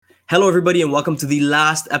Hello, everybody, and welcome to the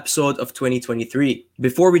last episode of 2023.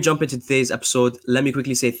 Before we jump into today's episode, let me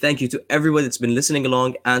quickly say thank you to everyone that's been listening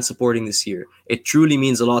along and supporting this year. It truly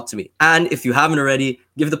means a lot to me. And if you haven't already,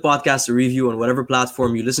 give the podcast a review on whatever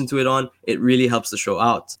platform you listen to it on. It really helps the show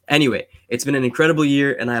out. Anyway, it's been an incredible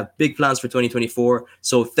year, and I have big plans for 2024.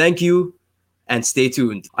 So thank you and stay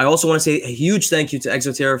tuned. I also want to say a huge thank you to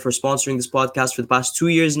Exoterra for sponsoring this podcast for the past 2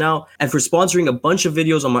 years now and for sponsoring a bunch of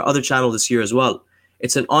videos on my other channel this year as well.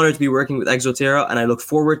 It's an honor to be working with Exoterra, and I look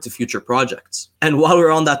forward to future projects. And while we're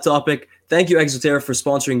on that topic, thank you Exoterra for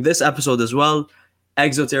sponsoring this episode as well.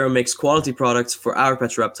 Exoterra makes quality products for our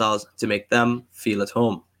pet reptiles to make them feel at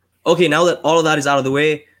home. Okay, now that all of that is out of the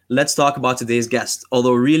way, let's talk about today's guest,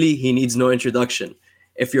 although really he needs no introduction.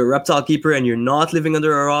 If you're a reptile keeper and you're not living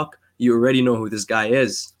under a rock, you already know who this guy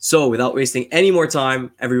is. So without wasting any more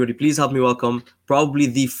time, everybody please help me welcome probably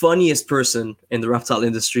the funniest person in the reptile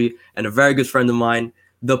industry and a very good friend of mine,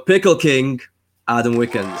 the Pickle King, Adam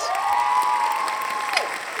Wickens.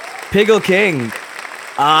 Pickle King.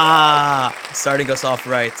 Starting us off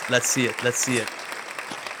right. Let's see it.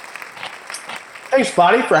 Thanks,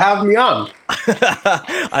 buddy, for having me on.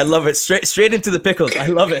 I love it. Straight into the pickles. I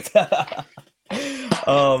love it.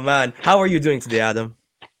 Oh, man. How are you doing today, Adam?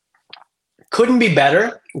 Couldn't be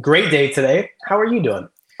better. Great day today. How are you doing?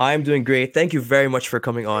 I'm doing great. Thank you very much for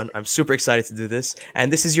coming on. I'm super excited to do this.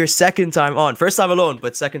 And this is your second time on. First time alone,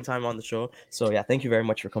 but second time on the show. So yeah, thank you very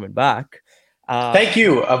much for coming back. Thank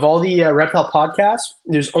you. Of all the reptile podcasts,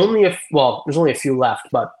 there's only a few left,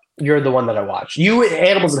 but you're the one that I watch. You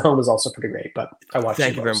Animals at Home is also pretty great, but I watch.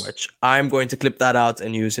 Thank you very much. I'm going to clip that out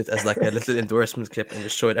and use it as like a little endorsement clip and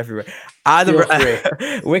just show it everywhere.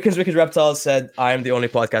 Wickens Reptiles said, "I am the only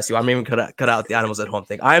podcast." I'm even cut out the Animals at Home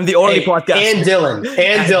thing. I am the only podcast. And Dylan.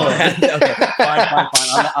 Okay, fine.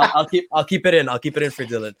 I'll keep it in. I'll keep it in for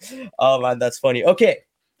Dylan. Oh man, that's funny. Okay,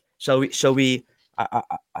 shall we?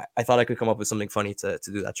 I thought I could come up with something funny to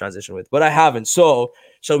do that transition with, but I haven't. So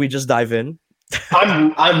shall we just dive in?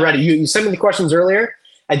 I'm ready. You sent me the questions earlier.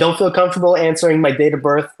 I don't feel comfortable answering my date of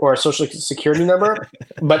birth or social security number,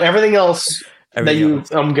 but everything else I'm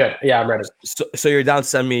good. Yeah, I'm ready. So you're down to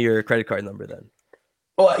send me your credit card number then?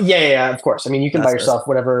 Well, yeah, of course. I mean, you can buy yourself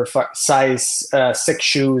whatever size 6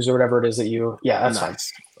 shoes or whatever it is that you. Yeah, that's nice.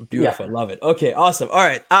 Fine. Beautiful. Yeah. Love it. Okay, awesome. All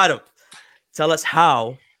right, Adam, tell us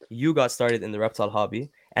how you got started in the reptile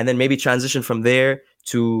hobby, and then maybe transition from there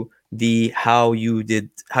to how you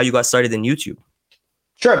got started in YouTube.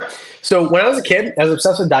 Sure. So when I was a kid, I was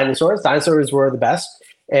obsessed with dinosaurs. Dinosaurs were the best,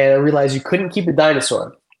 and I realized you couldn't keep a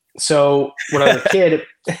dinosaur. So when I was a kid,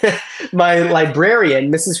 my librarian,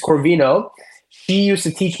 Mrs. Corvino, she used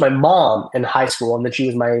to teach my mom in high school, and then she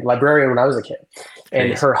was my librarian when I was a kid.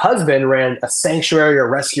 And her husband ran a sanctuary or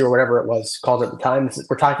rescue or whatever it was called at the time.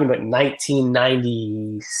 We're talking about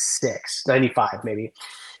 1996, 95 maybe.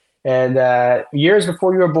 And years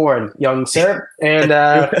before you were born, young sir. And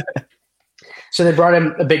so they brought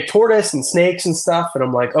in a big tortoise and snakes and stuff. And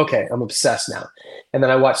I'm like, okay, I'm obsessed now. And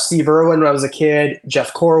then I watched Steve Irwin when I was a kid,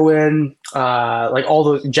 Jeff Corwin, like all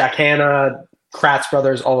those, Jack Hanna, Kratz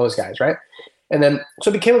brothers, all those guys, right? And then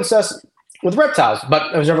so I became obsessed with reptiles,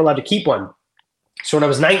 but I was never allowed to keep one. So when I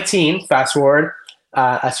was 19, fast forward,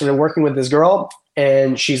 I started working with this girl.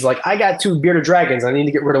 And she's like, I got 2 bearded dragons. I need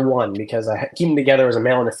to get rid of one because I keep them together as a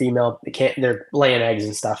male and a female. They're laying eggs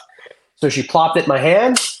and stuff. So she plopped it in my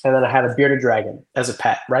hand, and then I had a bearded dragon as a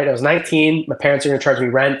pet, right? I was 19. My parents are going to charge me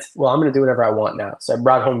rent. Well, I'm going to do whatever I want now. So I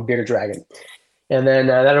brought home a bearded dragon. And then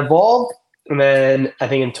that evolved. And then I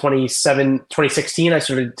think in 2016, I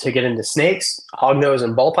started to get into snakes, hognose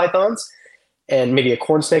and ball pythons, and maybe a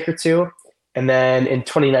corn snake or 2. And then in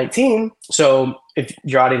 2019, so if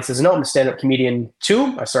your audience doesn't know, I'm a stand-up comedian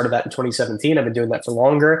too. I started that in 2017. I've been doing that for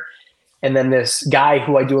longer. And then this guy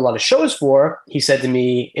who I do a lot of shows for, he said to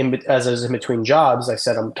me, as I was in between jobs, I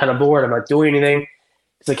said, I'm kind of bored. I'm not doing anything.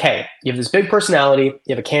 He's like, hey, you have this big personality. You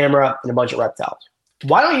have a camera and a bunch of reptiles.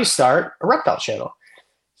 Why don't you start a reptile channel?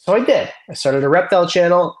 So I did. I started a reptile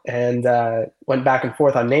channel and went back and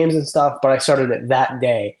forth on names and stuff, but I started it that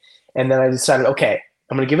day. And then I decided, okay,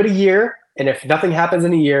 I'm going to give it a year. And if nothing happens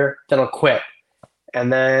in a year, then I'll quit.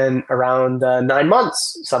 And then around 9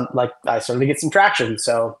 months, I started to get some traction.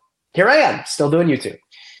 So here I am, still doing YouTube.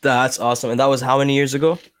 That's awesome. And that was how many years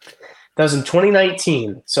ago? That was in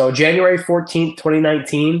 2019. So January 14th,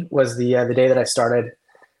 2019 was the day that I started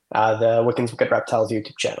the Wickens Wicked Reptiles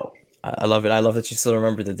YouTube channel. I love it. I love that you still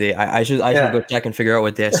remember the day. I should go check and figure out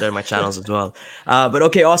what day I started my channels as well. But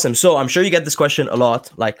okay, awesome. So I'm sure you get this question a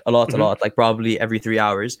lot, like probably every 3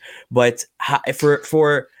 hours. But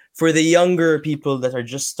for for the younger people that are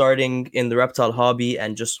just starting in the reptile hobby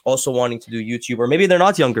and just also wanting to do YouTube, or maybe they're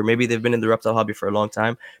not younger, maybe they've been in the reptile hobby for a long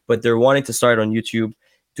time, but they're wanting to start on YouTube,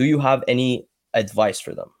 do you have any advice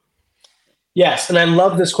for them? Yes, and I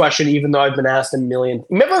love this question, even though I've been asked a million.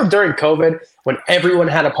 Remember during COVID when everyone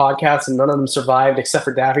had a podcast and none of them survived except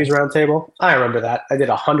for Daffy's Roundtable? I remember that. I did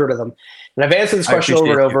 100 of them, and I've answered this question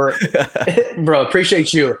over and over. Bro,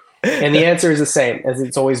 appreciate you. And the answer is the same as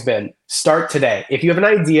it's always been. Start today. If you have an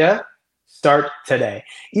idea, start today.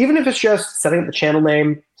 Even if it's just setting up the channel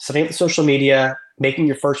name, setting up the social media, making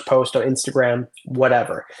your first post on Instagram,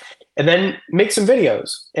 whatever. And then make some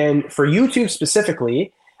videos. And for YouTube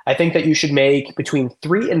specifically, I think that you should make between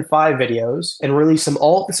 3 and 5 videos and release them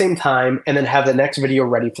all at the same time, and then have the next video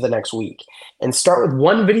ready for the next week. And start with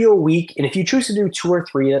 1 video a week. And if you choose to do 2 or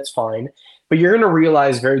 3, that's fine. But you're going to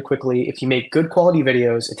realize very quickly, if you make good quality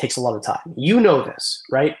videos, it takes a lot of time. You know this,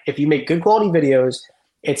 right? If you make good quality videos,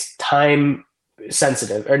 it's time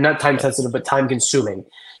sensitive, or not time sensitive, but time consuming.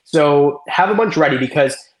 So have a bunch ready,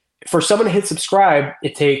 because for someone to hit subscribe,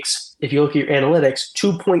 it takes, if you look at your analytics,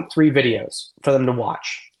 2.3 videos for them to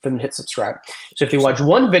watch, for them to hit subscribe. So if they watch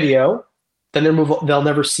 1 video, then they'll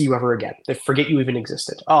never see you ever again. They forget you even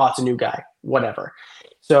existed. Oh, it's a new guy, whatever.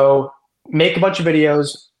 So make a bunch of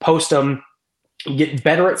videos, post them, get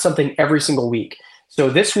better at something every single week. So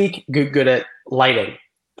this week, good at lighting.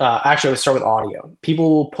 Actually, let's start with audio. People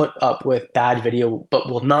will put up with bad video, but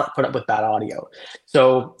will not put up with bad audio.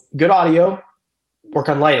 So good audio, work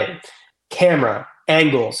on lighting, camera,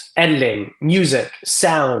 angles, editing, music,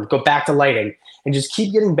 sound, go back to lighting, and just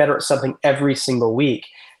keep getting better at something every single week.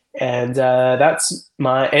 And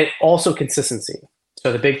and also consistency.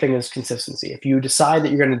 So the big thing is consistency. If you decide that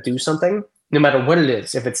you're going to do something, no matter what it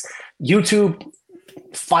is, if it's YouTube,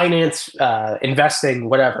 finance, investing,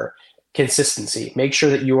 whatever, consistency. Make sure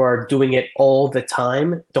that you are doing it all the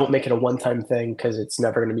time. Don't make it a one-time thing, because it's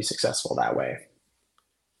never going to be successful that way.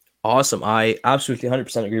 Awesome. I absolutely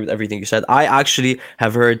 100% agree with everything you said. I actually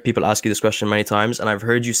have heard people ask you this question many times, and I've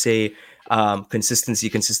heard you say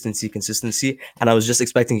consistency. And I was just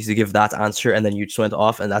expecting you to give that answer, and then you just went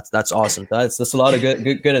off, and that's awesome. That's a lot of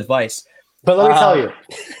good advice. But let me tell you,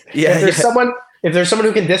 if there's someone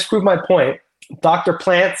who can disprove my point, Dr.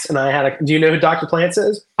 Plants and I do you know who Dr. Plants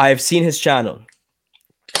is? I've seen his channel.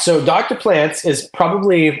 So Dr. Plants is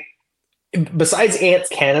probably, besides Ants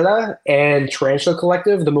Canada and Tarantula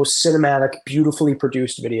Collective, the most cinematic, beautifully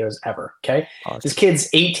produced videos ever. Okay. Awesome. This kid's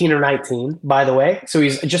 18 or 19, by the way. So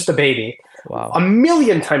he's just a baby. Wow.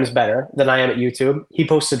 1,000,000 times better than I am at YouTube. He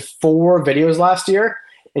posted 4 videos last year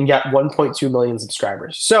and got 1.2 million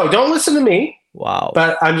subscribers. So don't listen to me. Wow.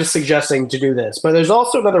 But I'm just suggesting to do this. But there's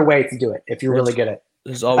also another way to do it if you're really good at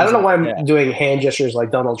it. I don't know why I'm doing hand gestures like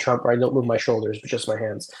Donald Trump, where I don't move my shoulders, but just my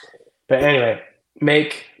hands. But anyway,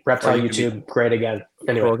 make Reptile YouTube great again.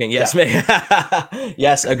 Anyway, yes,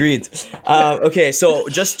 yes, agreed. Okay, so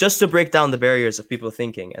just to break down the barriers of people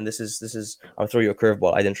thinking, and this is I'll throw you a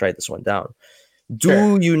curveball. I didn't write this one down.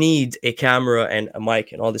 Do you need a camera and a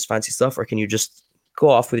mic and all this fancy stuff, or can you just go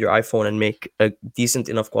off with your iPhone and make a decent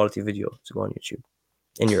enough quality video to go on YouTube,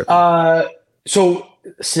 in your opinion? So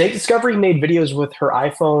Snake Discovery made videos with her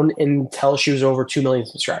iPhone until she was over 2 million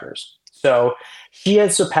subscribers. So she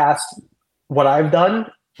has surpassed what I've done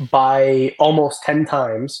by almost 10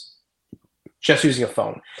 times just using a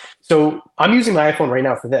phone. So I'm using my iPhone right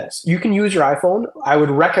now for this. You can use your iPhone. I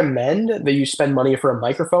would recommend that you spend money for a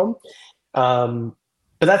microphone.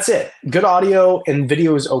 But that's it. Good audio and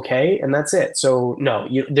video is okay, and that's it. So no,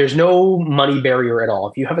 there's no money barrier at all.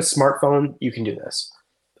 If you have a smartphone, you can do this.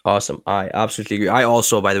 Awesome. I absolutely agree. I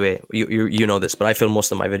also, by the way, you know this, but I film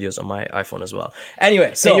most of my videos on my iPhone as well.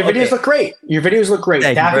 Anyway, so your videos look great. Your videos look great.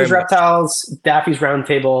 Thank Daffy's Reptiles, Daffy's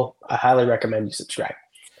Roundtable. I highly recommend you subscribe.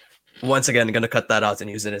 Once again, I'm going to cut that out and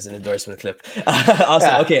use it as an endorsement clip. Awesome.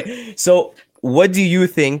 Yeah. Okay. So what do you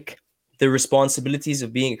think the responsibilities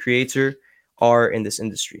of being a creator are in this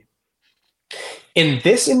industry? In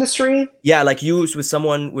this industry? Yeah, like you with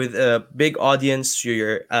someone with a big audience,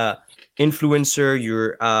 you're influencer,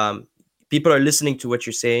 you're people are listening to what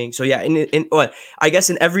you're saying. So yeah, well, I guess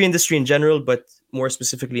in every industry in general, but more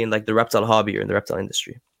specifically in like the reptile hobby or in the reptile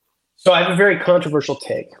industry. So I have a very controversial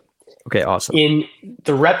take. Okay, awesome. In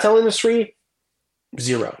the reptile industry,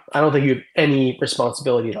 0. I don't think you have any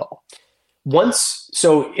responsibility at all.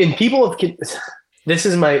 This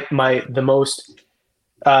is the most,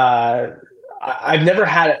 I've never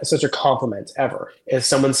had such a compliment ever as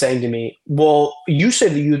someone saying to me, well, you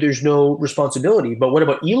said that there's no responsibility, but what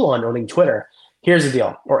about Elon owning Twitter? Here's the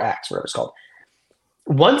deal, or X, whatever it's called.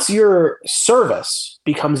 Once your service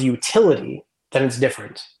becomes utility, then it's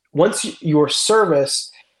different. Once your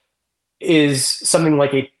service is something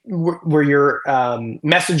like where your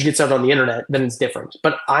message gets out on the internet, then it's different.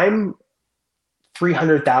 But I'm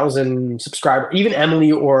 300,000 subscribers, even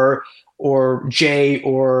Emily or Jay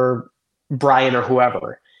or Brian or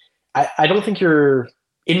whoever. I don't think your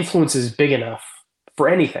influence is big enough for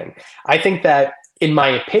anything. I think that, in my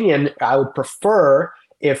opinion, I would prefer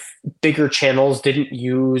if bigger channels didn't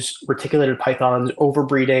use reticulated pythons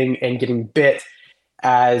overbreeding and getting bit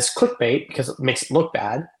as clickbait because it makes it look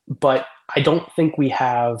bad. But I don't think we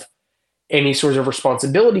have any sort of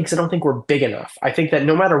responsibility because I don't think we're big enough. I think that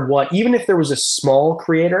no matter what, even if there was a small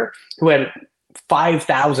creator who had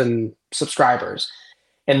 5,000 subscribers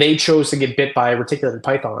and they chose to get bit by reticulated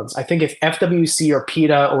pythons, I think if FWC or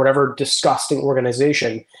PETA or whatever disgusting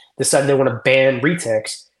organization decided they want to ban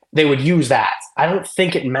retics, they would use that. I don't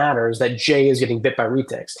think it matters that Jay is getting bit by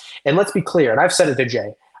retics. And let's be clear, and I've said it to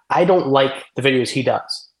Jay, I don't like the videos he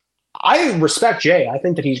does. I respect Jay. I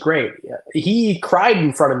think that he's great. He cried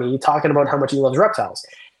in front of me talking about how much he loves reptiles.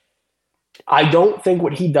 I don't think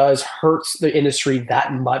what he does hurts the industry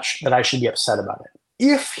that much that I should be upset about it.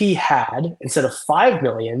 If he had, instead of 5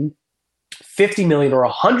 million, 50 million or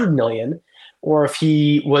 100 million, or if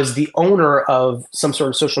he was the owner of some sort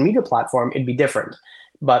of social media platform, it'd be different.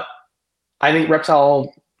 But I think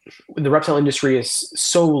the reptile industry is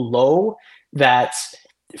so low that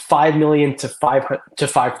 5 million to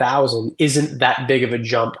 5,000 isn't that big of a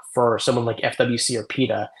jump for someone like FWC or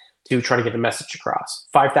PETA to try to get a message across.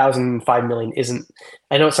 5,000, 5 million isn't,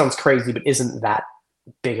 I know it sounds crazy, but isn't that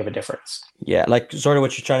big of a difference. Yeah, like sort of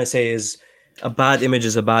what you're trying to say is a bad image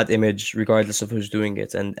is a bad image regardless of who's doing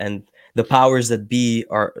it, and the powers that be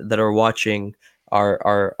are watching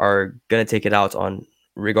are gonna take it out on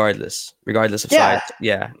regardless of Yeah. sides.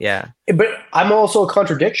 Yeah. But I'm also a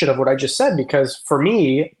contradiction of what I just said, because for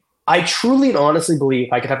me, I truly and honestly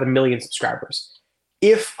believe I could have 1 million subscribers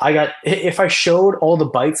if I showed all the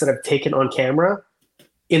bites that I've taken on camera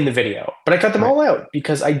in the video. But I cut them Right. all out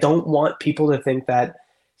because I don't want people to think that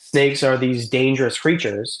snakes are these dangerous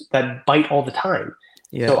creatures that bite all the time.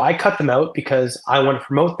 Yeah. So I cut them out because I want to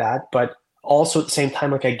promote that, but also at the same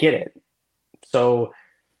time, like, I get it. So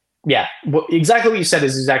yeah, exactly what you said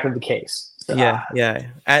is exactly the case. Yeah.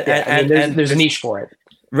 There's a niche for it.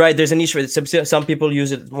 Right, there's a niche for it. Some people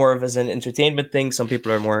use it more of as an entertainment thing. Some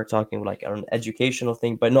people are more talking like an educational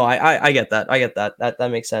thing. But no, I get that. I get that.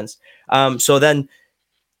 That makes sense. So then,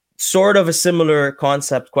 sort of a similar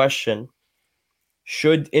concept question: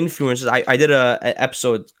 should influencers? I did a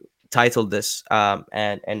episode titled this,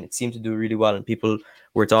 and it seemed to do really well, and people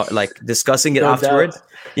were discussing it No afterwards. doubt.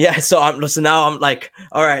 Yeah, so now I'm like,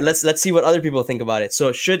 all right, let's see what other people think about it.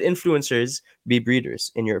 So should influencers be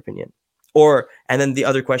breeders in your opinion? And then the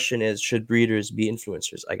other question is, should breeders be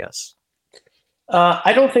influencers, I guess?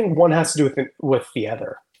 I don't think one has to do with the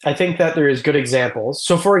other. I think that there is good examples.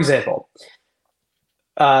 So, for example,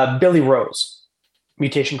 Billy Rose,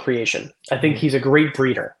 Mutation Creation. I think he's a great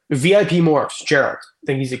breeder. VIP Morphs, Gerald. I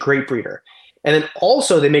think he's a great breeder. And then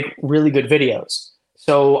also they make really good videos.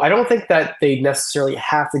 So I don't think that they necessarily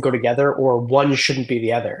have to go together, or one shouldn't be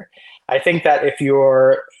the other. I think that if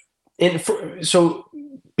you're so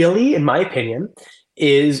Billy, in my opinion,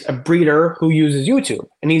 is a breeder who uses YouTube,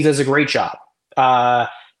 and he does a great job.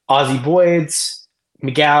 Ozzy Boyds,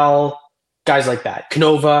 Miguel, guys like that.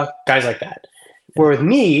 Canova, guys like that. Where with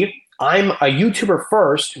me, I'm a YouTuber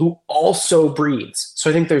first who also breeds. So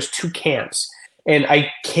I think there's two camps. And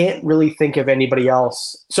I can't really think of anybody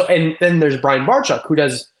else. So, and then there's Brian Barchuk, who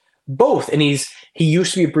does both. And he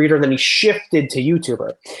used to be a breeder, and then he shifted to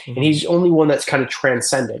YouTuber. Mm-hmm. And he's the only one that's kind of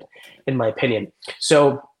transcended, in my opinion.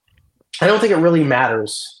 So I don't think it really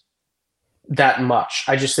matters that much.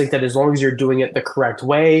 I just think that as long as you're doing it the correct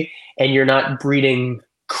way and you're not breeding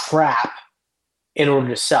crap in order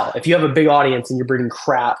to sell. If you have a big audience and you're breeding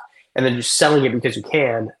crap and then just selling it because you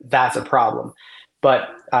can, that's a problem. But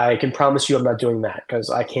I can promise you I'm not doing that,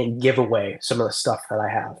 because I can't give away some of the stuff that I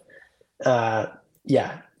have.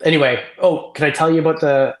 Yeah. Anyway, can I tell you about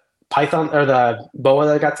the python or the boa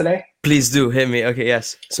that I got today? Please do, hit me. Okay,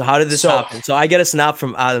 yes. So how did this happen? So I get a snap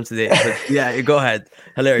from Adam today. But yeah, go ahead.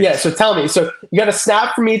 Hilarious. Yeah, so tell me. So you got a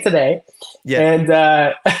snap from me today. Yeah. And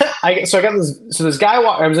I got this. So this guy,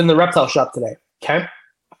 I was in the reptile shop today. Okay.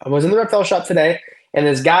 I was in the reptile shop today, and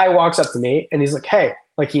this guy walks up to me and he's like, hey,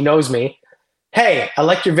 like he knows me. Hey, I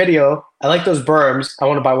liked your video. I like those berms. I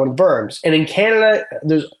want to buy one of the berms. And in Canada,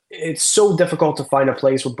 it's so difficult to find a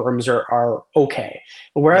place where berms are okay.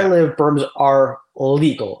 Where I live, berms are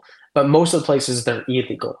legal, but most of the places they're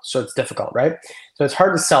illegal. So it's difficult, right? So it's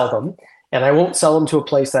hard to sell them. And I won't sell them to a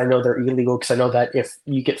place that I know they're illegal, because I know that if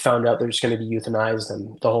you get found out, they're just going to be euthanized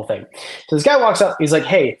and the whole thing. So this guy walks up. He's like,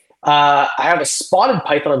 hey, I have a spotted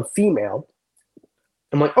python female.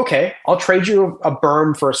 I'm like, okay, I'll trade you a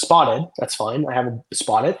berm for a spotted. That's fine. I have a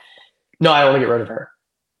spotted. No, I want to get rid of her.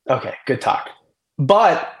 Okay, good talk.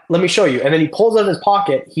 But let me show you. And then he pulls out of his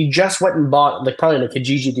pocket. He just went and bought, like, probably in a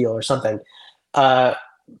Kijiji deal or something,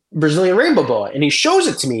 Brazilian rainbow boa. And he shows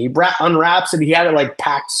it to me. He unwraps it. He had it like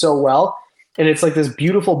packed so well. And it's like this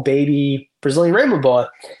beautiful baby Brazilian rainbow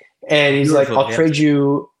boa. And he's Beautiful, like, I'll yeah. trade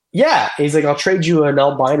you. Yeah. He's like, I'll trade you an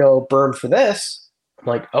albino berm for this. I'm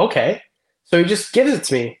like, okay. So he just gives it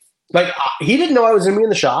to me. Like, he didn't know I was going to be in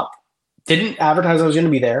the shop. Didn't advertise I was going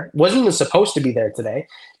to be there. Wasn't even supposed to be there today.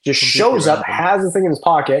 Just Completely shows up, random. has the thing in his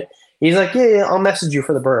pocket. He's like, yeah, I'll message you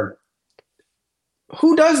for the berm.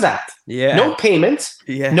 Who does that? Yeah. No payment.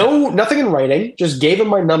 Yeah. No, nothing in writing. Just gave him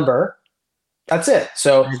my number. That's it.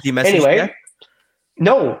 So Has he messaged anyway, yet?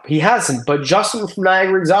 no, he hasn't. But Justin from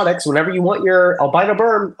Niagara Exotics, whenever you want your albino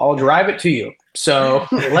berm, I'll drive it to you. So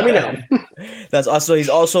let me know. That's also, he's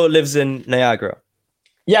also lives in Niagara.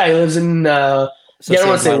 Yeah, he lives in So yeah, I don't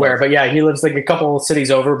want to same say where, bylaws. but yeah, he lives like a couple of cities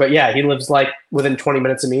over. But yeah, he lives like within 20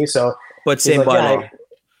 minutes of me. So But he's same like, bylaw.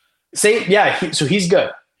 same, yeah. So he's good.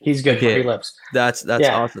 He's good where Okay. he lives. That's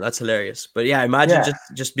Yeah. awesome. That's hilarious. But yeah, imagine Yeah.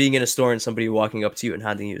 just being in a store and somebody walking up to you and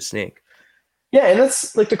handing you a snake. Yeah, and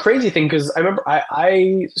that's like the crazy thing because I remember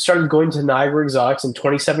I started going to Niagara Exotics in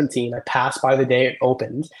 2017. I passed by the day it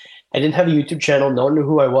opened. I didn't have a YouTube channel. No one knew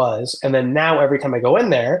who I was. And then now every time I go in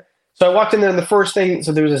there, so I walked in there and the first thing,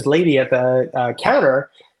 so there was this lady at the counter,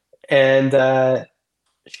 and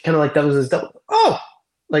she kind of like that was this double. Oh,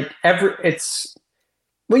 like it's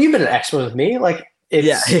well, you've been at expos with me. Like it's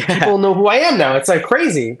Yeah. people know who I am now. It's like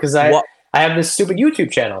crazy because What I have this stupid YouTube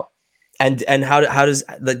channel. and how does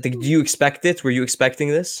like do you expect it? Were you expecting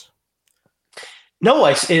this? No,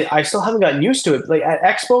 I still haven't gotten used to it. Like at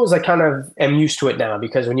expos, I kind of am used to it now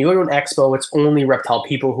because when you go to an expo, it's only reptile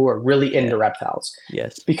people who are really into reptiles.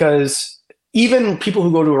 Yes. Because even people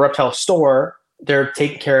who go to a reptile store, they're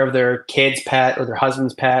taking care of their kid's pet or their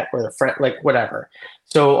husband's pet or their friend, like whatever.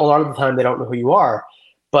 So a lot of the time they don't know who you are.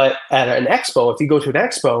 But at an expo, if you go to an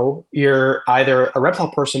expo, you're either a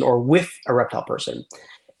reptile person or with a reptile person.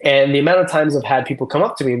 And the amount of times I've had people come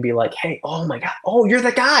up to me and be like, hey, oh my God, oh, you're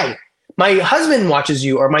the guy. My husband watches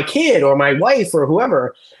you or my kid or my wife or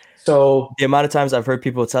whoever. So The amount of times I've heard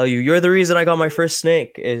people tell you you're the reason I got my first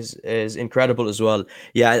snake is incredible as well.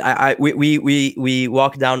 Yeah, we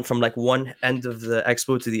walk down from like one end of the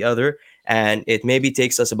expo to the other, and it maybe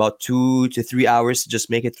takes us about 2 to 3 hours to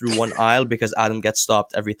just make it through one aisle because Adam gets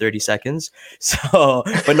stopped every 30 seconds. So,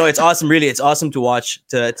 but no, it's awesome. Really, it's awesome to watch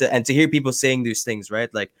and to hear people saying these things,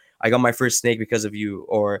 right? Like, I got my first snake because of you,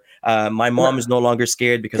 or my mom is no longer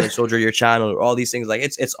scared because I showed her your channel, or all these things. Like,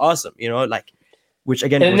 it's awesome, like. Which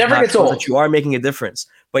again, and it never gets shows old. that you are making a difference.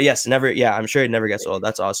 But yes, never. Yeah, I'm sure it never gets old.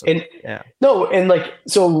 That's awesome. And Yeah. no, and like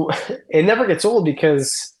so it never gets old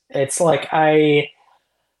because it's like I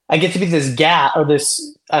get to be this gap or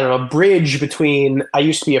this, I don't know, bridge between I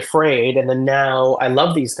used to be afraid and then now I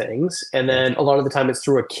love these things. And then a lot of the time it's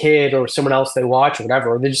through a kid or someone else they watch or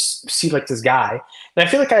whatever. They just see like this guy. And I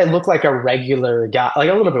feel like I look like a regular guy,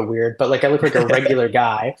 like a little bit weird, but like I look like a regular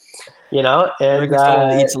guy, And Like someone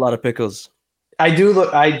that eats a lot of pickles. I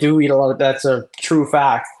do eat a lot of, that's a true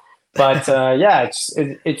fact. But yeah,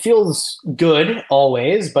 it feels good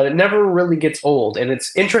always, but it never really gets old. And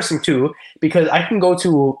it's interesting too, because I can go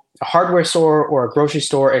to a hardware store or a grocery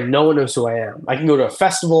store and no one knows who I am. I can go to a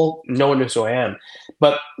festival, no one knows who I am.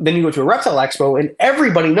 But then you go to a reptile expo and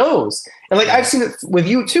everybody knows. And like I've seen it with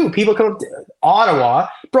you too. People come up to Ottawa.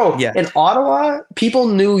 Bro, in Ottawa, people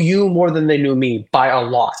knew you more than they knew me by a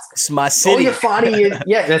lot. It's my city. Oh, you're funny.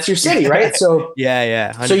 Yeah, that's your city, right? So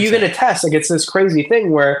yeah. 100%. So you can attest, like it's this crazy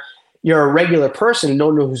thing where you're a regular person and no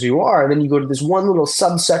one knows who you are, and then you go to this one little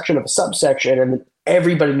subsection of a subsection, and then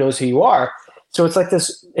everybody knows who you are. So it's like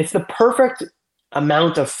this. It's the perfect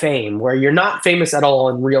amount of fame where you're not famous at all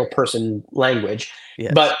in real person language,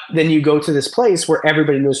 but then you go to this place where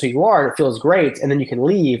everybody knows who you are, and it feels great, and then you can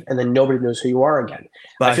leave, and then nobody knows who you are again.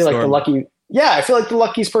 I feel like I feel like the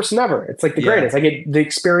luckiest person ever. It's like the greatest. I get the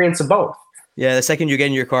experience of both. Yeah, the second you get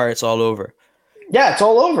in your car, it's all over. Yeah, it's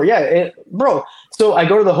all over. Yeah, bro. So I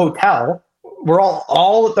go to the hotel. We're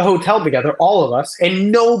all at the hotel together, all of us,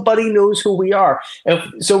 and nobody knows who we are.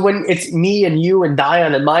 So when it's me and you and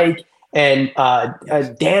Diane and Mike and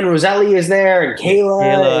Dan Roselli is there and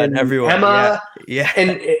Kayla and everyone, Emma,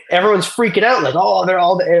 and everyone's freaking out like, oh, they're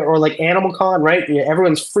all there, or like Animal Con, right? Yeah,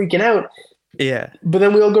 everyone's freaking out. Yeah. But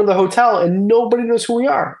then we all go to the hotel and nobody knows who we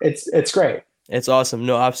are. It's great. It's awesome.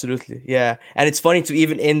 No, absolutely. Yeah. And it's funny to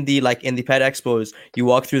even in the like in the pet expos, you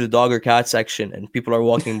walk through the dog or cat section and people are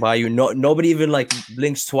walking by you. No, nobody even like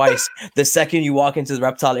blinks twice. The second you walk into the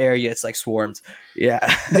reptile area, it's like swarmed. Yeah.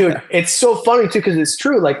 Dude, it's so funny too because it's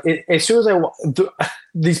true. Like as soon as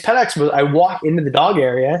these pet expos, I walk into the dog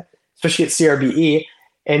area, especially at CRBE,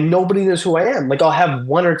 and nobody knows who I am. Like I'll have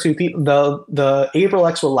one or two people. The April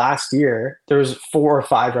Expo last year, there was 4 or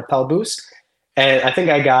 5 reptile booths, and I think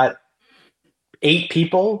I got 8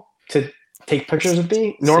 people to take pictures with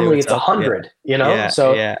me. Say Normally what's it's up. Yeah. 100, you know? Yeah.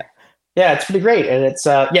 So Yeah. yeah, it's pretty great. And it's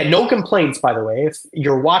yeah, no complaints by the way. If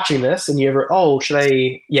you're watching this and you ever, oh, should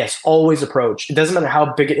I, yes, always approach. It doesn't matter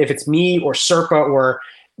how big if it's me or Serpa or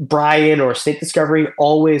Brian or Snake Discovery,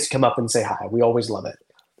 always come up and say hi. We always love it.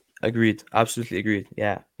 Agreed. Absolutely agreed.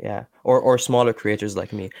 Yeah. Yeah. Or smaller creators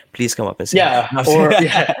like me. Please come up and say Yeah. hi. Or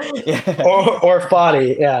yeah. Yeah. Or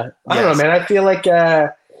Foddy. Yeah. I don't know, Yes. man. I feel like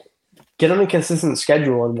get on a consistent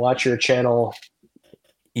schedule and watch your channel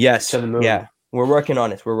Yes. to the moon. Yeah. We're working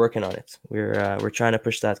on it. We're working on it. We're trying to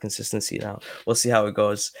push that consistency now. We'll see how it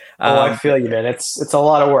goes. Oh, I feel you, man. It's a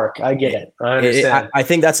lot of work. I get it. I understand. I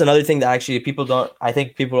think that's another thing that actually people don't. I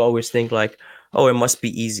think people always think like, oh, it must be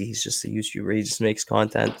easy. He's just a YouTuber. He just makes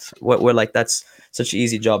content. We're like that's such an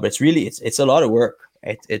easy job. But it's really it's a lot of work.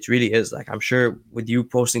 It really is. Like I'm sure with you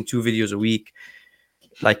posting 2 videos a week,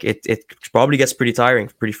 like it probably gets pretty tiring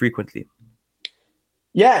pretty frequently.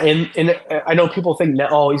 Yeah, and I know people think,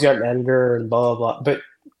 oh, he's got an editor and blah blah blah, but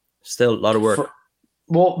Still a lot of work.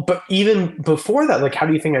 but even before that, like, how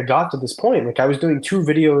do you think I got to this point? Like, I was doing 2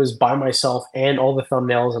 videos by myself and all the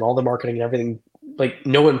thumbnails and all the marketing and everything, like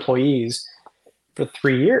no employees for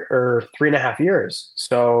 3 years or 3.5 years.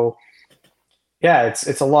 So yeah,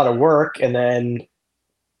 it's a lot of work. And then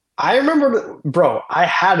I remember, bro, I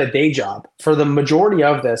had a day job for the majority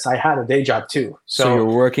of this. I had a day job too. So you're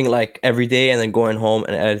working like every day and then going home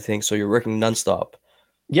and editing. So you're working nonstop.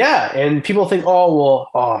 yeah, and people think, oh well,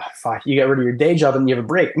 oh fuck, you get rid of your day job and you have a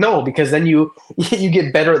break. No, because then you you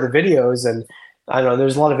get better at the videos, and I don't know.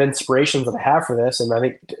 There's a lot of inspirations that I have for this, and I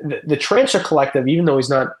think the Tarantula Collective, even though he's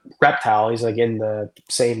not Reptile, he's like in the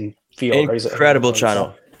same field. Incredible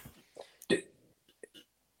channel.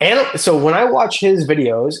 And so when I watch his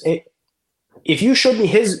videos, if you showed me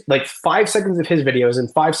his like 5 seconds of his videos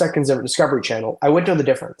and 5 seconds of Discovery Channel, I wouldn't know the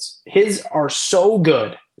difference. His are so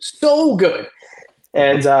good, so good.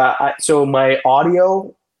 And so my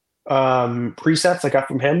audio presets I got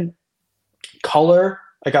from him, color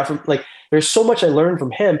I got from like. There's so much I learned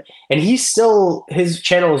from him, and he's still his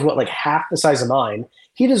channel is what like half the size of mine.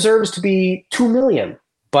 He deserves to be 2 million.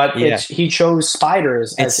 But he chose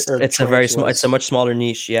spiders. It's a very small. It's a much smaller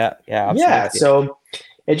niche. Yeah, yeah, absolutely. Yeah. So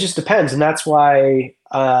it just depends, and that's why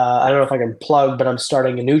I don't know if I can plug, but I'm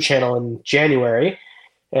starting a new channel in January,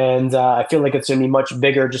 and I feel like it's going to be much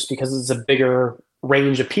bigger just because it's a bigger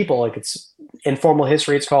range of people. Like it's Informal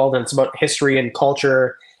History, it's called, and it's about history and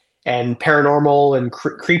culture and paranormal and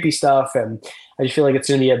creepy stuff, and I just feel like it's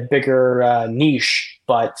going to be a bigger niche.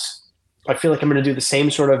 But I feel like I'm going to do the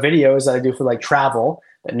same sort of videos that I do for like travel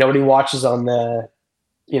that nobody watches on the,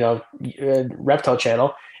 Reptile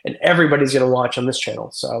channel, and everybody's going to watch on this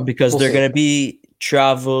channel. So because they're going to be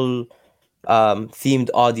travel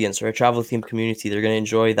themed audience or a travel themed community, they're going to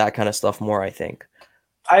enjoy that kind of stuff more, I think.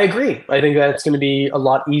 I agree. I think that it's going to be a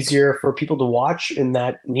lot easier for people to watch in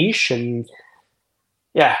that niche, and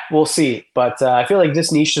yeah, we'll see. But I feel like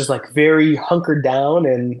this niche is like very hunkered down,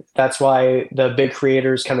 and that's why the big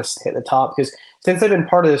creators kind of hit the top. Because since I've been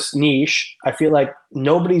part of this niche, I feel like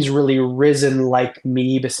nobody's really risen like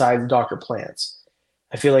me besides Dr. Plants.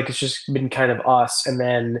 I feel like it's just been kind of us. And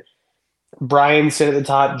then Brian sit at the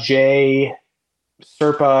top, Jay,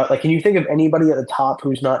 Serpa. Like, can you think of anybody at the top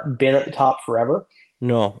who's not been at the top forever?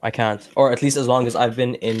 No, I can't. Or at least as long as I've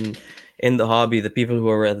been in the hobby, the people who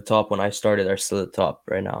were at the top when I started are still at the top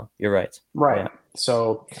right now. You're right. Right. Yeah.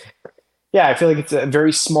 So yeah, I feel like it's a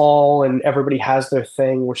very small and everybody has their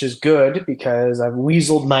thing, which is good because I've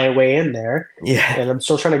weaseled my way in there. Yeah. And I'm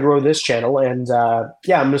still trying to grow this channel. And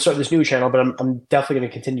yeah, I'm going to start this new channel, but I'm definitely going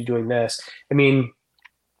to continue doing this. I mean,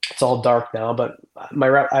 it's all dark now, but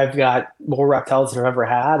I've got more reptiles than I've ever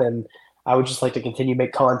had. And I would just like to continue to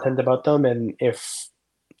make content about them. And if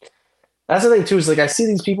that's the thing too, is like I see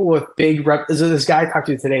these people with big this guy I talked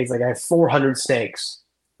to today, he's like, I have 400 snakes.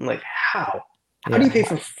 I'm like, how? How do you pay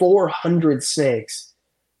for 400 snakes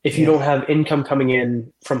if you don't have income coming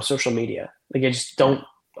in from social media? Like, I just don't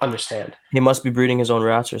understand. He must be breeding his own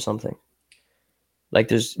rats or something. Like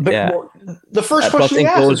there's, well, the first question he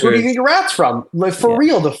asked is, where do you get your rats from? Like, for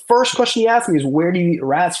real, the first question he asked me is, where do you get your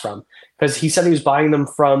rats from? Because he said he was buying them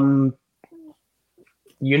from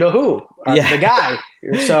you know who, the guy.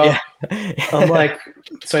 So Yeah. I'm like,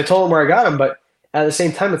 so I told him where I got him, but at the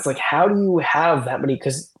same time, it's like, how do you have that many?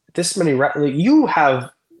 Because this many, you have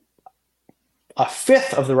a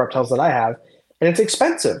fifth of the reptiles that I have, and it's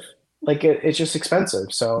expensive. Like it's just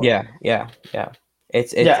expensive. So Yeah, yeah, yeah.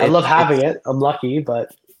 It's yeah, it's I love it's having it's it. I'm lucky,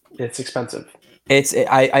 but it's expensive.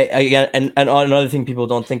 I again, and another thing people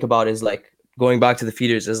don't think about is like going back to the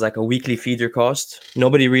feeders is like a weekly feeder cost.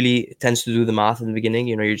 Nobody really tends to do the math in the beginning.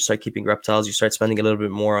 You know, you start keeping reptiles, you start spending a little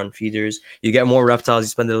bit more on feeders. You get more reptiles, you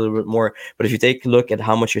spend a little bit more. But if you take a look at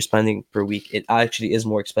how much you're spending per week, it actually is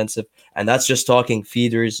more expensive. And that's just talking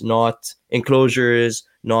feeders, not enclosures,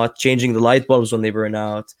 not changing the light bulbs when they burn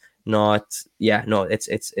out. Not yeah, no, it's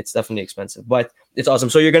definitely expensive, but it's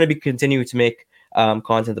awesome. So you're gonna be continuing to make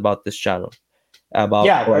content about this channel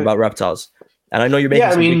Yeah, about reptiles, and I know you're yeah. making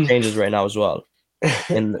I some big mean, changes right now as well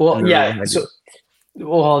in well, the room yeah. behind you. So,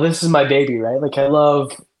 well, this is my baby, right? Like I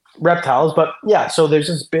love reptiles, but yeah. So there's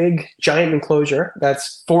this big, giant enclosure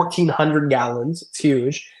that's 1,400 gallons. It's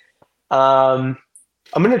huge. Um,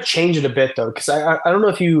 I'm gonna change it a bit though, because I don't know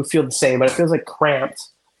if you feel the same, but it feels like cramped.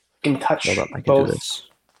 I can Hold touch on, I can do both. this.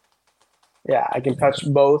 Yeah, I can touch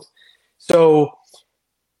both. So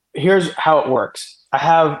here's how it works. I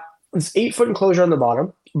have this 8 foot enclosure on the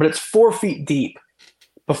bottom, but it's 4 feet deep.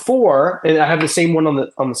 Before, and I have the same one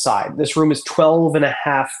on the side. This room is 12 and a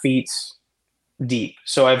half feet deep.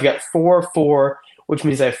 So I've got 4, which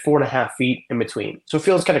means I have 4.5 feet in between. So it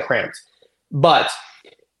feels kind of cramped. But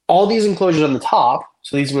all these enclosures on the top,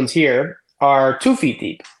 so these ones here, are 2 feet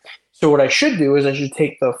deep. So what I should do is I should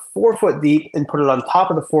take the 4 foot deep and put it on top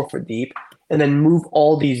of the 4 foot deep, and then move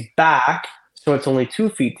all these back so it's only 2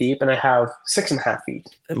 feet deep, and I have 6.5 feet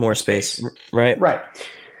More of space, space. right? Right.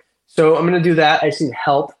 So I'm gonna do that. I just need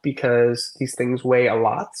help because these things weigh a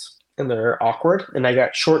lot and they're awkward, and I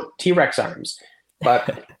got short T-Rex arms.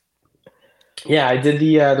 But yeah, I did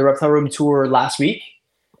the reptile room tour last week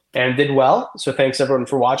and did well. So thanks everyone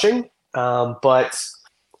for watching. But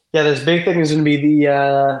yeah, this big thing is going to be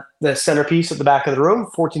the centerpiece at the back of the room,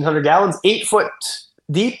 1,400 gallons, 8 foot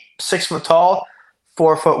deep, 6 foot tall,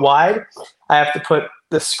 4 foot wide. I have to put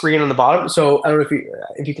the screen on the bottom. So I don't know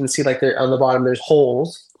if you can see like there on the bottom, there's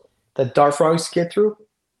holes that dart frogs get through.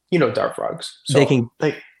 You know dart frogs. They So can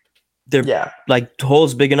like they're yeah, like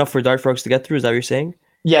holes big enough for dart frogs to get through. Is that what you're saying?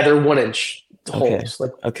 yeah, they're 1 inch Okay, holes,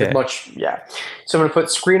 like okay, much, yeah. So I'm gonna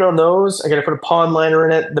put screen on those. I gotta put a pond liner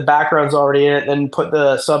in it. The background's already in it. Then put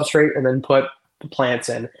the substrate, and then put the plants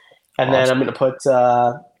in. And then I'm awesome.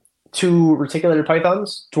 gonna put 2 reticulated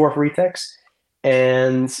pythons, dwarf retics,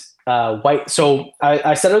 and white. So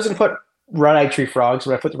I said I was gonna put red-eyed tree frogs.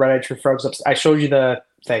 When I put the red-eyed tree frogs up, I showed you the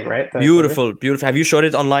thing, right? The enclosure. Beautiful, beautiful. Have you showed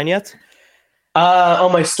it online yet?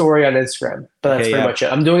 On my story on Instagram, but that's Okay, pretty yeah, much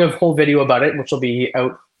it. I'm doing a whole video about it, which will be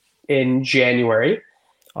out in January.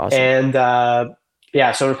 awesome. And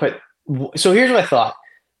yeah, so I'm gonna put. So here's what I thought: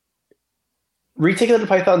 reticulated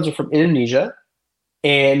pythons are from Indonesia,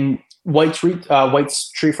 and white's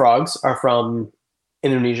tree frogs are from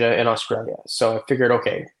Indonesia and Australia. So I figured,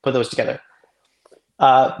 okay, put those together.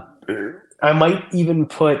 Uh, I might even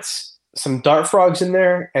put some dart frogs in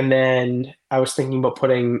there, and then I was thinking about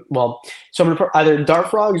putting. Well, so I'm gonna put either dart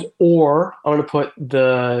frogs or I'm gonna put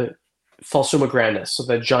the Phelsuma grandis, so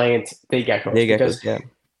the giant day geckos, Day because geckos, yeah.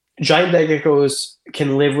 giant day geckos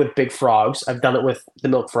can live with big frogs. I've done it with the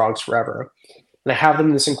milk frogs forever. And I have them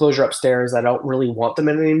in this enclosure upstairs. I don't really want them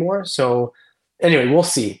in anymore. So anyway, we'll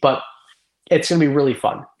see. But it's going to be really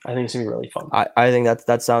fun. I think it's going to be really fun. I think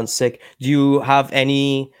that sounds sick. Do you have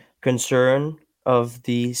any concern of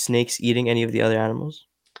the snakes eating any of the other animals?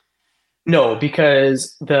 No,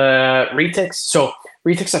 because the retics, so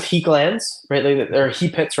retics have heat glands, right? Or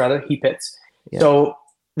heat pits, rather, heat pits. Yeah. So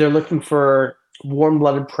they're looking for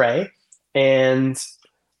warm-blooded prey. And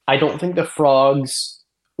I don't think the frogs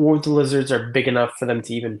or the lizards are big enough for them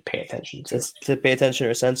to even pay attention to. To pay attention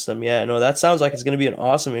or sense them. Yeah, no, that sounds like it's gonna be an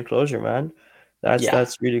awesome enclosure, man. Yeah.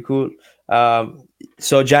 That's really cool.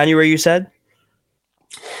 So January you said?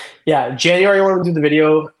 Yeah. January, I want to do the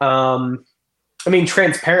video. I mean,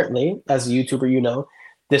 transparently, as a YouTuber, you know,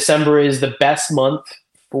 December is the best month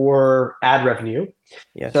for ad revenue.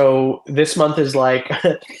 Yes. So this month is like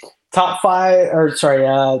top five, or sorry,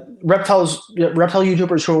 reptile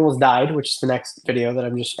YouTubers who almost died, which is the next video that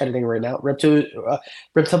I'm just editing right now.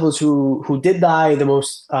 Reptiles who did die, the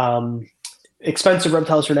most expensive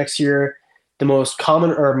reptiles for next year, the most common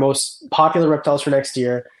or most popular reptiles for next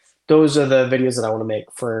year. Those are the videos that I want to make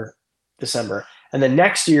for December. And then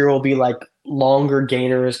next year will be like longer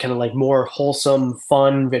gainers, kind of like more wholesome,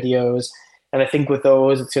 fun videos. And I think with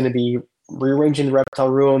those, it's going to be rearranging the reptile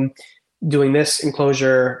room, doing this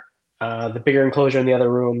enclosure, the bigger enclosure in the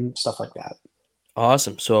other room, stuff like that.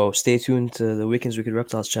 Awesome. So stay tuned to the Wickens Wicked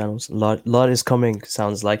Reptiles channels. A lot is coming,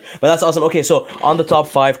 sounds like. But that's awesome. Okay, so on the top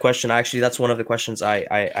five question, actually, that's one of the questions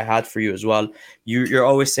I had for you as well. You're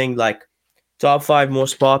always saying like top five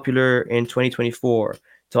most popular in 2024,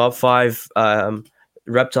 top five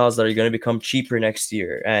reptiles that are going to become cheaper next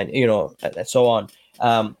year, and and so on.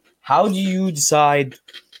 How do you decide?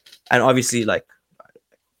 And obviously, like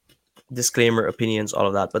disclaimer, opinions, all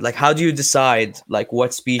of that. But like, how do you decide like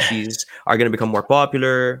what species are going to become more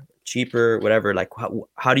popular, cheaper, whatever? Like,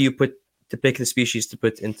 how do you pick the species to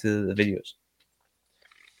put into the videos?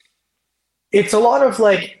 It's a lot of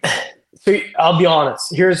like, so I'll be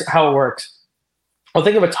honest. Here's how it works. I'll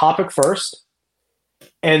think of a topic first,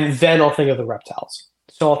 and then I'll think of the reptiles.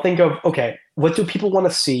 So I'll think of, okay, what do people want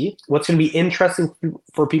to see? What's going to be interesting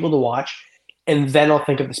for people to watch? And then I'll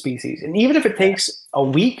think of the species. And even if it takes a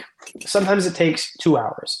week, sometimes it takes 2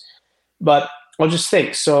 hours. But I'll just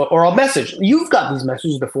think. So, or I'll message. You've got these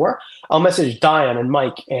messages before. I'll message Diane and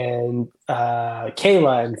Mike and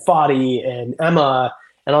Kayla and Fadi and Emma,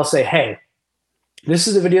 and I'll say, hey, this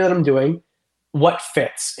is the video that I'm doing. What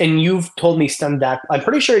fits? And you've told me stenodactyl. I'm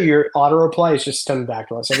pretty sure your auto reply is just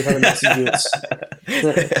stenodactyl. So every time I message you, it's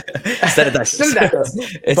stenodactyl.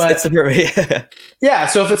 It's the perfect. Yeah,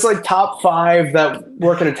 so if it's like top five that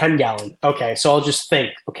work in a 10-gallon, okay, so I'll just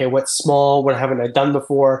think, okay, what's small, what haven't I done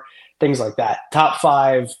before, things like that. Top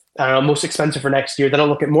five, I don't know, most expensive for next year. Then I'll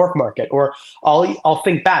look at Morph Market, or I'll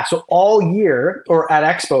think back. So all year, or at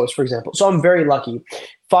expos, for example. So I'm very lucky.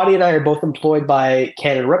 Fadi and I are both employed by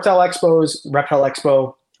Canada Reptile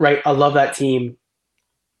Expo, right? I love that team.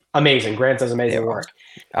 Amazing. Grant does amazing work.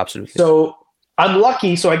 Absolutely. So I'm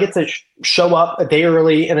lucky, so I get to show up a day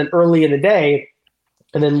early and then early in the day,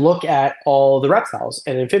 and then look at all the reptiles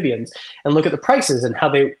and amphibians and look at the prices and how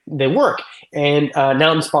they work. And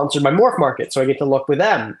now I'm sponsored by Morph Market, so I get to look with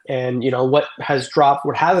them and what has dropped,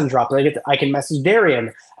 what hasn't dropped. And I can message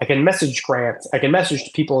Darian, I can message Grant, I can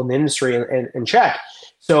message people in the industry and check.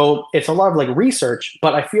 So it's a lot of like research,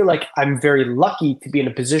 but I feel like I'm very lucky to be in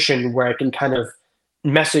a position where I can kind of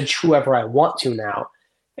message whoever I want to now.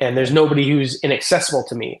 And there's nobody who's inaccessible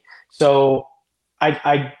to me. So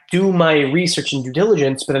I do my research and due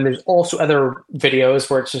diligence, but then there's also other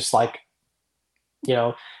videos where it's just like,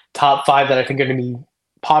 top five that I think are going to be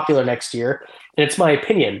popular next year. And it's my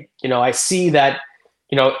opinion. I see that,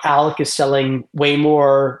 Alec is selling way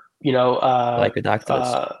more, like the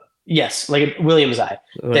dactyls. Yes, like Williams Eye.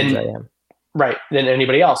 Right, than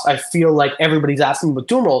anybody else. I feel like everybody's asking about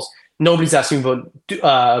Dumerals. Nobody's asking about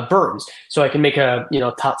Burns. So I can make a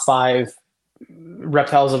top five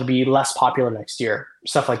reptiles that'll be less popular next year,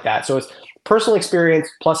 stuff like that. So it's personal experience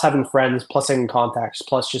plus having friends plus having contacts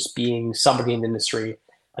plus just being somebody in the industry.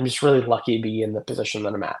 I'm just really lucky to be in the position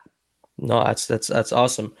that I'm at. No, that's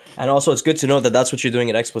awesome. And also it's good to know that that's what you're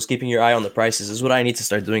doing at expos, keeping your eye on the prices is what I need to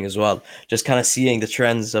start doing as well. Just kind of seeing the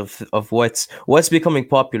trends of what's becoming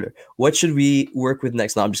popular. What should we work with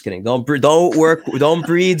next? No, I'm just kidding. Don't breed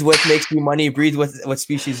what makes you money, breed what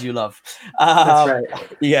species you love. That's right.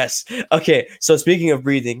 Yes. Okay. So speaking of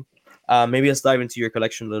breeding, maybe let's dive into your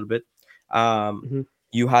collection a little bit.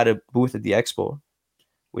 You had a booth at the expo,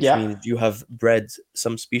 which means you have bred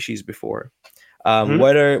some species before.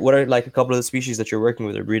 What are like a couple of the species that you're working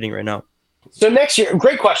with or breeding right now? So next year,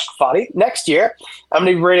 great question, Fadi. Next year, I'm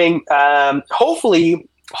going to be breeding, hopefully,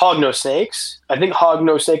 hognose snakes. I think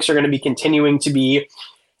hognose snakes are going to be continuing to be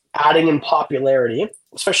adding in popularity,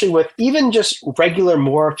 especially with even just regular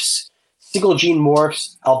morphs, single gene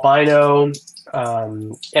morphs, albino,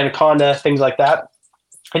 anaconda, things like that.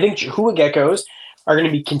 I think Chihuahua geckos are going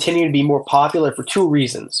to be continuing to be more popular for two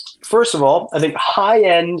reasons. First of all, I think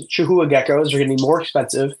high-end Chihuahua geckos are going to be more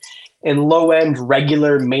expensive, and low-end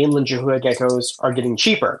regular mainland Chihuahua geckos are getting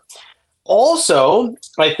cheaper. Also,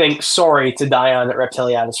 I think, sorry to Diane at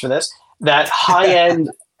Reptiliatus for this, that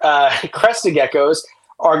high-end crested geckos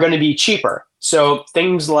are going to be cheaper. So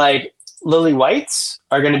things like lily whites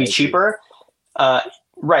are going to be cheaper.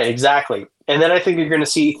 Right, exactly. And then I think you're going to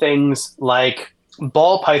see things like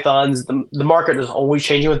ball pythons. The market is always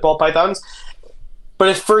changing with ball pythons. But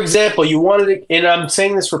if, for example, you wanted to, and I'm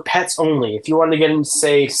saying this for pets only, if you wanted to get into,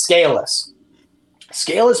 say, scaleless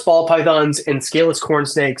ball pythons and scaleless corn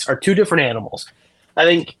snakes are two different animals. I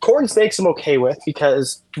think corn snakes I'm okay with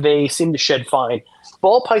because they seem to shed fine.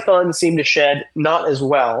 Ball pythons seem to shed not as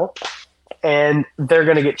well, and they're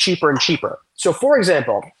going to get cheaper and cheaper. So, for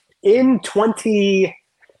example, in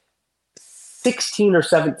 2016 or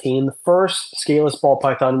 17, the first scaleless ball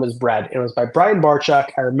python was bred. It was by Brian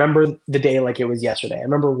Barchuk. I remember the day like it was yesterday. I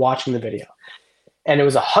remember watching the video. and it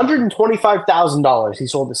was $125,000 he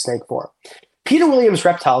sold the snake for. Peter Williams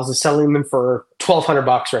Reptiles is selling them for $1,200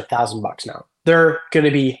 or $1,000 now. They're going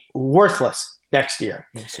to be worthless next year.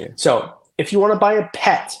 So if you want to buy a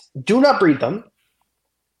pet, do not breed them.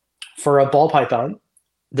 For a ball python,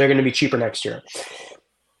 they're going to be cheaper next year.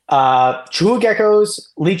 Chihuahua geckos,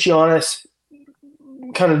 Leachianus,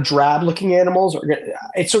 kind of drab-looking animals.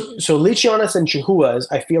 So Leachianus and Chihuahuas,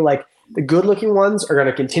 I feel like the good-looking ones are going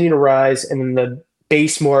to continue to rise, and then the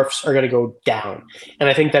base morphs are going to go down. And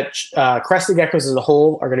I think that crested geckos as a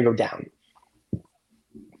whole are going to go down.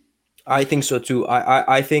 I think so too.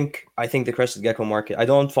 I think the crested gecko market. I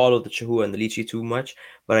don't follow the Chihuahua and the Lychee too much,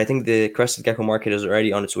 but I think the crested gecko market is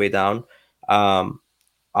already on its way down.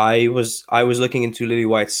 I was looking into lily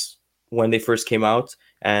whites when they first came out,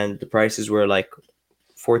 and the prices were like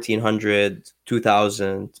 1,400,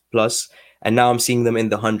 2,000 plus, and now I'm seeing them in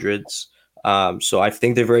the hundreds. So I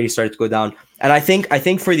think they've already started to go down, and I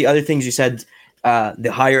think for the other things you said,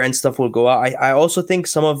 the higher end stuff will go out. I also think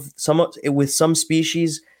some of with some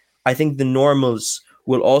species, I think the normals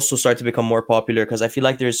will also start to become more popular, because I feel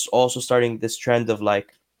like there's also starting this trend of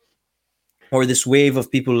like, or this wave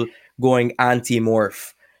of people going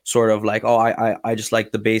anti-morph, sort of like, oh, I just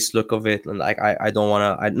like the base look of it, and like I don't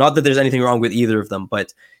want to. Not that there's anything wrong with either of them,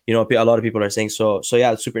 but you know, a lot of people are saying so. So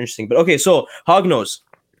yeah, it's super interesting. But okay, so hognose.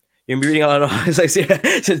 You're reading a lot of it's like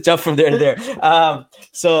just jump from there to there.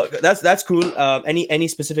 So that's cool. Any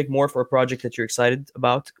specific morph or project that you're excited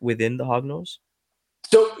about within the hognose?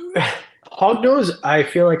 So, hognose, I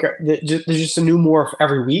feel like there's just a new morph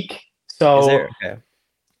every week. So, Is there? Okay.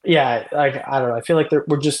 Yeah, like I don't know. I feel like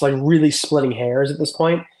we're just like really splitting hairs at this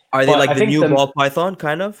point. Are they like the new ball python,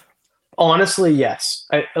 kind of? Honestly, yes.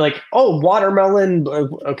 Watermelon.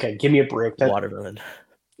 Okay, give me a break. Watermelon.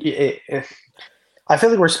 I feel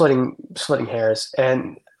like we're splitting hairs,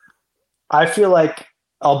 and I feel like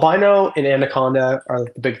albino and anaconda are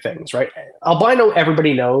like the big things, right? Albino,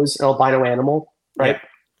 everybody knows, an albino animal, right? Yeah,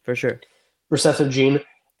 for sure. Recessive gene.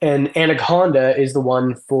 And anaconda is the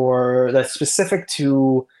one that's specific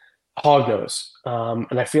to hognose.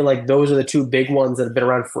 And I feel like those are the two big ones that have been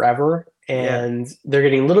around forever, and they're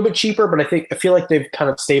getting a little bit cheaper, but I feel like they've kind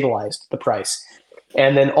of stabilized the price.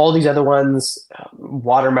 And then all these other ones,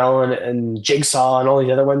 watermelon and jigsaw and all these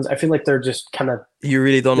other ones, I feel like they're just kind of... You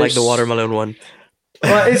really don't like the watermelon one?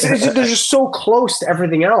 Well, they're just so close to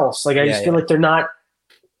everything else. Like I just feel like they're not...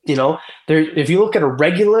 You know, if you look at a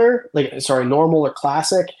regular, normal or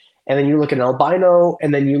classic, and then you look at an albino,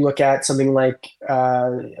 and then you look at something like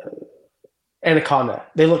anaconda,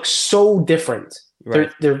 they look so different.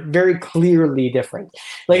 Right. They're very clearly different.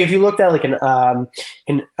 Like if you looked at like an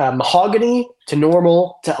mahogany to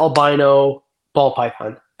normal to albino ball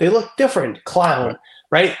python, they look different. Clown,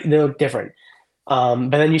 right? They look different. But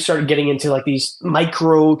then you start getting into like these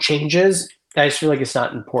micro changes. I just feel like it's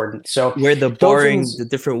not important. So where the barring, the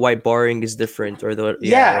different white barring is different, or the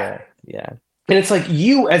yeah. And it's like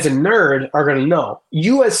you as a nerd are going to know.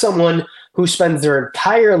 You as someone who spends their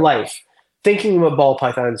entire life thinking about ball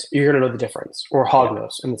pythons, you're going to know the difference, or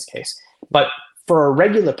hognose in this case. But for a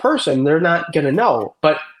regular person, they're not going to know.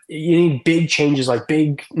 But you need big changes, like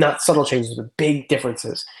big, not subtle changes, but big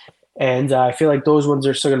differences. And I feel like those ones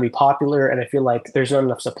are still going to be popular. And I feel like there's not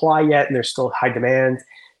enough supply yet, and there's still high demand.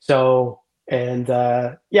 So. And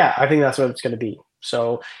I think that's what it's going to be.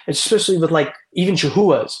 So especially with like even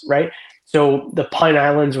Chihuahuas, right? So the Pine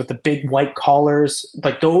Islands with the big white collars,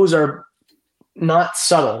 like those are not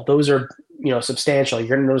subtle. Those are, substantial. You're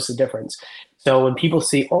going to notice the difference. So when people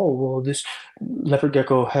see, oh, well, this leopard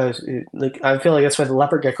gecko has, like, I feel like that's why the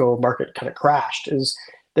leopard gecko market kind of crashed, is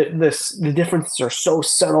that the differences are so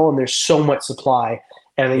subtle and there's so much supply.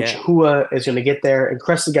 And I think Chihuahua is going to get there, and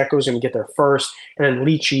crested gecko is going to get there first, and then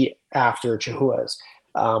lychee after Chihuahuas.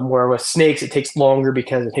 Where with snakes, it takes longer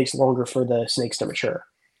because it takes longer for the snakes to mature.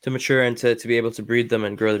 And to be able to breed them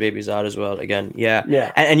and grow the babies out as well. Again,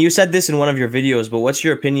 yeah. And you said this in one of your videos, but what's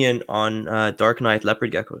your opinion on dark night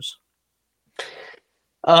leopard geckos?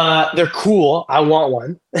 They're cool. I want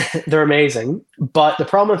one. They're amazing. But the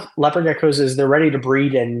problem with leopard geckos is they're ready to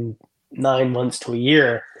breed in 9 months to a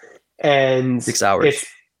year. And 6 hours.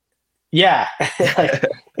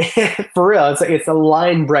 For real, it's a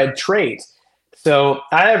line bred trait. So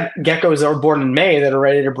I have geckos that were born in May that are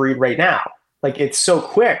ready to breed right now. Like it's so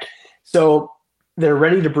quick. So they're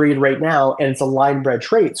ready to breed right now, and it's a line bred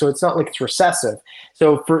trait. So it's not like it's recessive.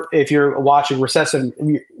 So if you're watching recessive,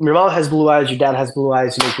 your mom has blue eyes, your dad has blue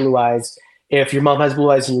eyes, you make blue eyes. If your mom has blue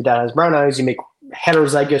eyes and your dad has brown eyes, you make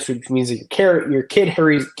heterozygous, which means that your kid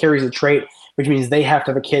carries a trait, which means they have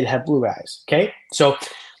to have a kid have blue eyes. Okay, so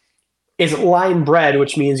is line bred,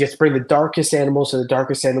 which means you have to bring the darkest animals to the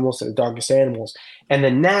darkest animals to the darkest animals. And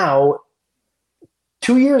then now,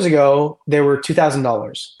 2 years ago, they were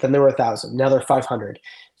 $2,000. Then they were $1,000. Now they're $500.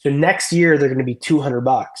 So next year they're going to be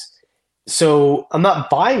 $200. So I'm not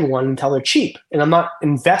buying one until they're cheap, and I'm not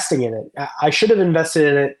investing in it. I should have invested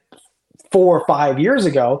in it 4 or 5 years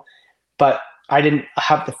ago, but I didn't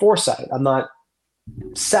have the foresight. I'm not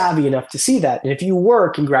savvy enough to see that. And if you were,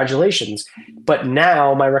 congratulations. But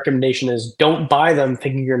now my recommendation is don't buy them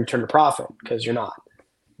thinking you're going to turn a profit, because you're not.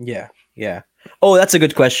 Yeah. Oh, that's a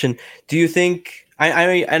good question. Do you think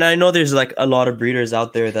I know there's like a lot of breeders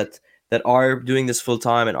out there that are doing this full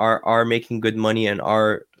time and are making good money and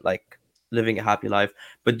are like living a happy life.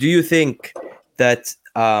 But do you think that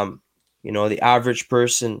the average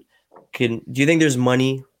person do you think there's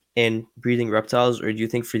money in breeding reptiles, or do you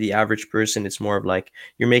think for the average person it's more of like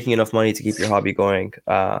you're making enough money to keep your hobby going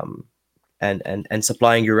and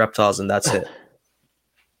supplying your reptiles and that's it?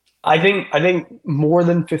 I think more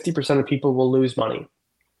than 50% of people will lose money.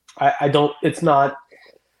 It's not.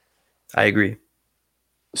 I agree.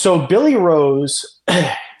 So Billy Rose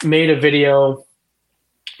made a video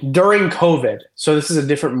during COVID. So this is a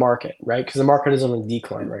different market, right? Because the market is on a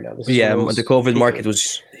decline right now. The COVID market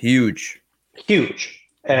was huge.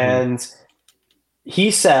 And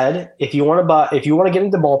he said, if you want to get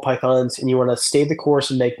into ball pythons and you want to stay the course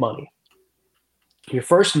and make money, your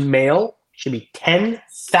first male should be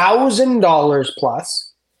 $10,000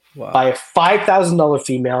 plus. Wow. Buy a $5,000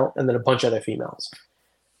 female and then a bunch of other females.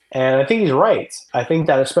 And I think he's right. I think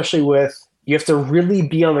that especially you have to really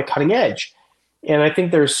be on the cutting edge. And I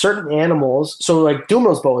think there's certain animals. So like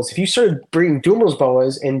Dumeril's boas, if you started breeding Dumeril's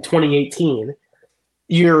boas in 2018,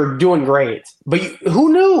 you're doing great. But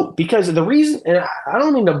who knew? Because the reason, and I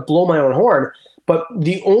don't mean to blow my own horn, but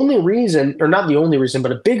the only reason, or not the only reason,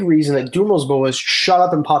 but a big reason that Dumeril's boas shot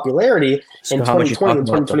up in popularity in 2020 and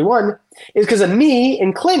 2021 is because of me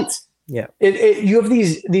and Clint. Yeah. You have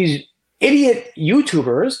these idiot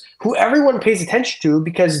YouTubers who everyone pays attention to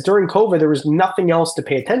because during COVID there was nothing else to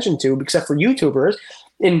pay attention to except for YouTubers.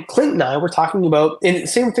 And Clint and I were talking about, and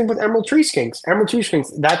same thing with Emerald Tree Skinks. Emerald Tree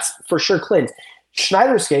Skinks, that's for sure Clint.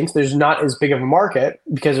 Schneider Skinks, there's not as big of a market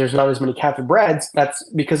because there's not as many captive breds. That's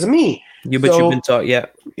because of me. You've been talking, you've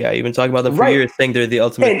been talking about them for years, saying they're the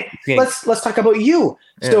ultimate. And let's talk about you.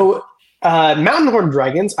 Yeah. So mountain horn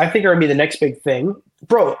dragons, I think are gonna be the next big thing,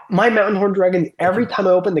 bro. My mountain horn dragons, every time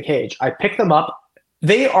I open the cage, I pick them up.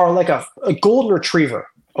 They are like a golden retriever.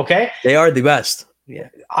 Okay, they are the best. Yeah,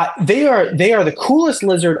 they are the coolest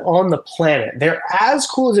lizard on the planet. They're as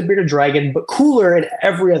cool as a bearded dragon, but cooler in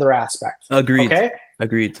every other aspect. Agreed. Okay,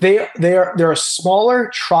 agreed. They're a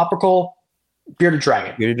smaller tropical bearded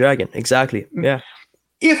dragon. Bearded dragon, exactly. Yeah.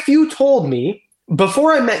 If you told me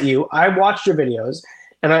before I met you, I watched your videos,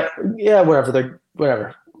 and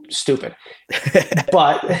whatever, stupid.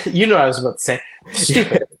 But you know what I was about to say,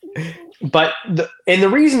 stupid. But the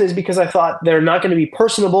reason is because I thought they're not going to be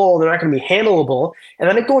personable, they're not going to be handleable, and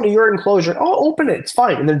then I go into your enclosure, open it, it's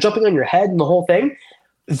fine, and they're jumping on your head and the whole thing.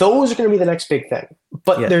 Those are going to be the next big thing.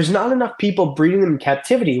 But there's not enough people breeding them in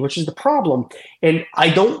captivity, which is the problem. And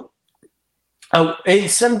and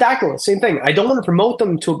Semdactyl, same thing. I don't want to promote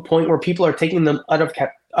them to a point where people are taking them out of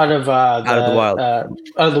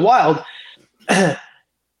the wild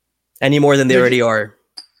any more than they already are.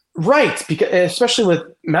 Right, because especially with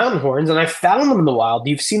mountain horns, and I found them in the wild.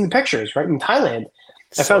 You've seen the pictures, right? In Thailand,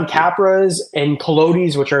 I found capras and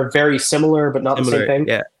coyotes, which are very similar, but not the same thing.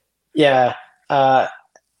 Yeah. I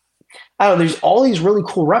don't know. There's all these really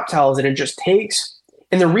cool reptiles, and it just takes.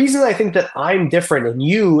 And the reason I think that I'm different, and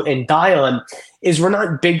you and Dion, is we're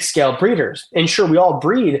not big scale breeders. And sure, we all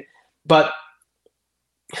breed, but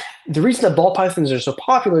the reason that ball pythons are so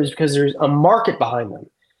popular is because there's a market behind them.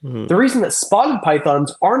 Mm-hmm. The reason that spotted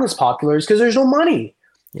pythons aren't as popular is because there's no money.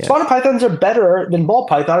 Yeah. Spotted pythons are better than ball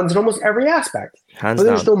pythons in almost every aspect. But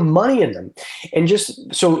there's no money in them. And just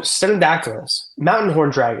so Stenodactylus, mountain horn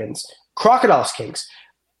dragons, crocodile skinks,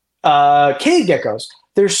 cave geckos,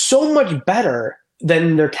 they're so much better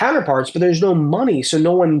than their counterparts, but there's no money, so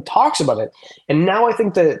no one talks about it. And now I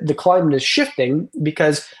think that the climate is shifting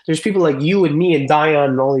because there's people like you and me and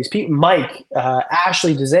Dion and all these people, Mike,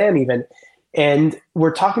 Ashley, Dezam even, and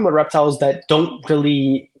we're talking about reptiles that don't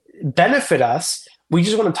really benefit us. We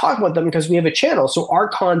just want to talk about them because we have a channel. So our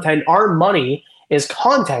content, our money is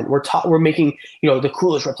content. We're making, the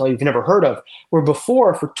coolest reptile you've never heard of. Where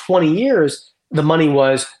before, for 20 years, the money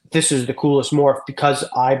was, this is the coolest morph because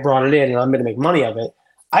I brought it in and I'm going to make money of it.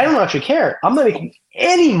 I don't actually care. I'm not making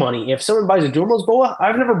any money. If someone buys a Dumeril's boa,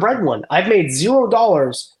 I've never bred one. I've made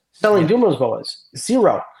 $0 selling Dumeril's boas.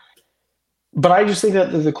 Zero. But I just think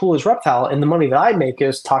that the coolest reptile and the money that I make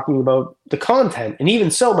is talking about the content. And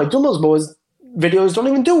even so, my Dumos Boas videos don't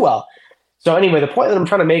even do well. So anyway, the point that I'm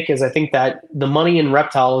trying to make is I think that the money in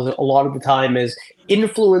reptiles a lot of the time is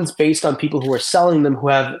influence based on people who are selling them, who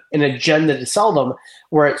have an agenda to sell them,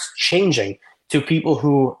 where it's changing to people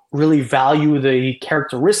who really value the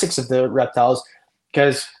characteristics of the reptiles.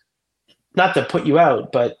 Because not to put you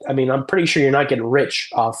out, but I mean, I'm pretty sure you're not getting rich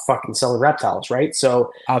off fucking selling reptiles, right? I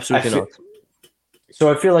Absolutely feel, not.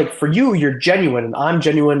 so I feel like for you, you're genuine, and I'm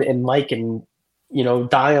genuine, and Mike and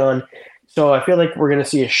Dion. So I feel like we're going to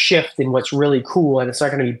see a shift in what's really cool, and it's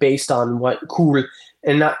not going to be based on what cool,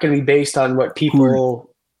 and not going to be based on what Cool. people,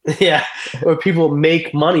 yeah, what people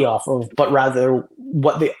make money off of, but rather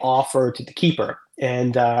what they offer to the keeper.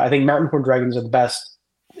 And I think mountain horn dragons are the best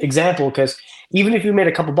example because even if you made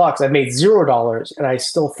a couple bucks, I've made $0, and I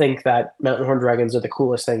still think that mountain horn dragons are the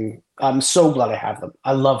coolest thing. I'm so glad I have them.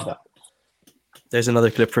 I love them. There's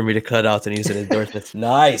another clip for me to cut out and use an endorsement.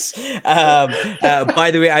 Nice.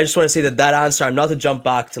 By the way, I just want to say that answer, I'm not to jump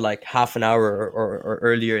back to like half an hour or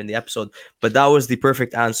earlier in the episode, but that was the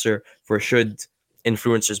perfect answer for should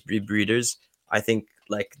influencers be breeders. I think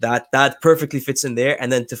like that perfectly fits in there.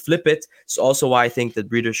 And then to flip it, it's also why I think that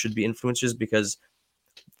breeders should be influencers because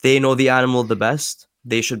they know the animal the best.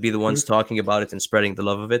 They should be the ones talking about it and spreading the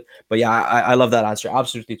love of it. But yeah, I love that answer.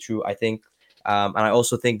 Absolutely true. I think and I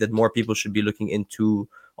also think that more people should be looking into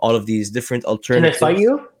all of these different Can I alternatives. fight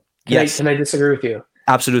you? Yes. Can I disagree with you?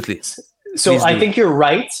 Absolutely. So Please I do. think you're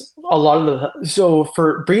right. A lot of so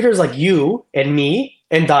for breeders like you and me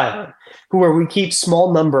and Dion, we keep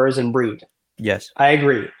small numbers and breed. Yes. I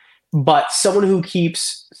agree. But someone who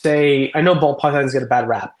keeps, say, I know ball pythons get a bad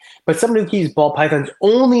rap, but someone who keeps ball pythons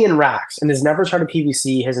only in racks and has never tried a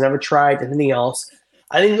PVC, has never tried anything else,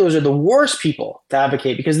 I think those are the worst people to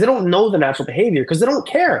advocate because they don't know the natural behavior because they don't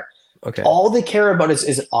care. Okay. All they care about is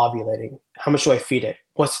it ovulating? How much do I feed it?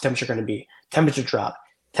 What's the temperature going to be? Temperature drop,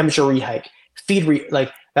 temperature rehike,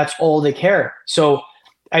 like that's all they care. So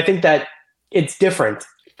I think that it's different.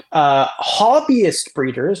 Hobbyist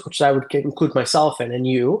breeders, which I would include myself in, and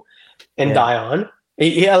you and Dion.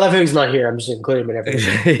 I love how he's not here. I'm just including him in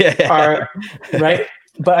everything. Yeah. Are right,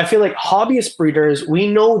 but I feel like hobbyist breeders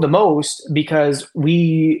we know the most because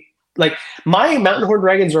we like my mountain horn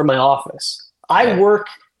dragons are in my office. I work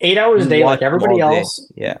 8 hours a day like everybody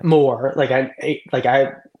else. Yeah. More like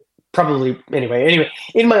I probably anyway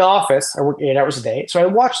in my office I work 8 hours a day, so I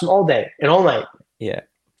watch them all day and all night. Yeah.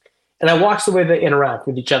 And I watch the way they interact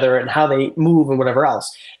with each other and how they move and whatever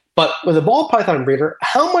else. But with a ball python breeder,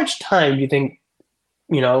 how much time do you think,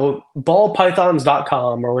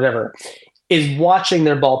 ballpythons.com or whatever is watching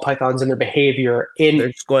their ball pythons and their behavior in They're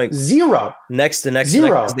just going zero. Next to next Zero.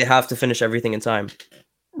 because they have to finish everything in time.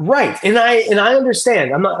 Right. And I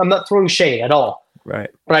understand. I'm not throwing shade at all. Right.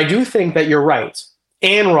 But I do think that you're right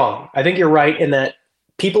and wrong. I think you're right in that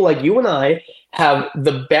people like you and I have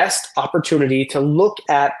the best opportunity to look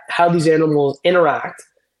at how these animals interact.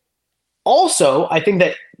 Also, I think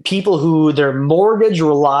that people who their mortgage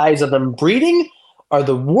relies on them breeding are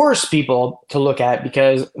the worst people to look at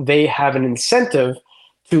because they have an incentive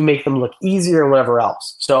to make them look easier and whatever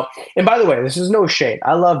else. So, and by the way, this is no shade.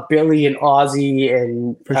 I love Billy and Ozzy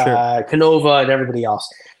and Canova and everybody else.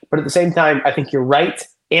 But at the same time, I think you're right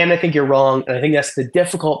and I think you're wrong. And I think that's the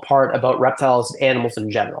difficult part about reptiles and animals in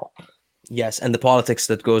general. Yes, and the politics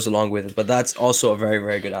that goes along with it. But that's also a very,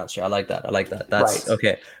 very good answer. I like that. That's right.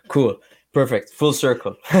 Okay, cool. Perfect. Full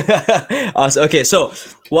circle. Awesome. Okay, so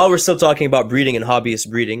while we're still talking about breeding and hobbyist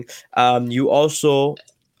breeding, you also,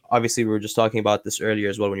 obviously, we were just talking about this earlier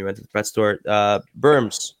as well when you went to the pet store.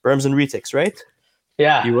 Berms and retics, right?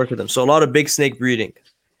 Yeah. You work with them. So a lot of big snake breeding.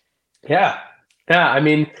 Yeah. I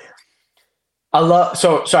mean, I love.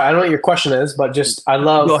 So sorry, I don't know what your question is, but just I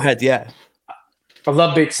love. Go ahead. Yeah. I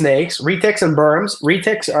love big snakes. Retics and berms.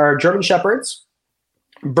 Retics are German shepherds.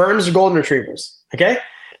 Berms are golden retrievers. Okay.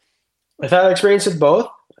 I've had experience with both.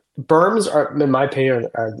 Berms are, in my opinion,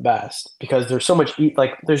 are the best because there's so much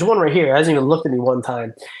like there's one right here. It hasn't even looked at me one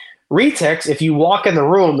time. Retics, if you walk in the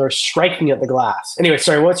room, they're striking at the glass. Anyway,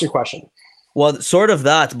 sorry, what's your question? Well, sort of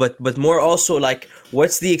that, but more also like,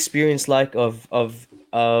 what's the experience like of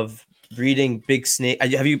breeding big snake?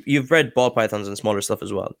 You've bred ball pythons and smaller stuff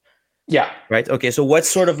as well? Yeah. Right. Okay. So what's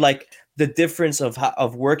sort of like the difference of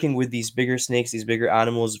working with these bigger snakes, these bigger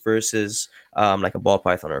animals versus like a ball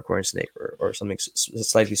python or a corn snake or something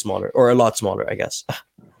slightly smaller or a lot smaller, I guess.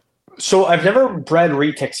 So I've never bred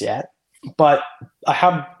retics yet, but I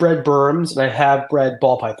have bred berms and I have bred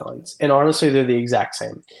ball pythons, and honestly, they're the exact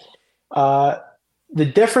same. The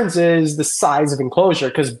difference is the size of enclosure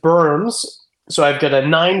because berms. So I've got a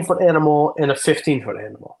 9-foot animal and a 15-foot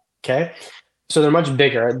animal. Okay. So they're much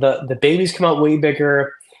bigger. The babies come out way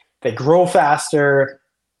bigger. They grow faster.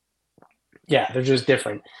 Yeah, they're just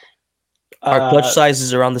different. Are clutch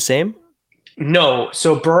sizes around the same? No.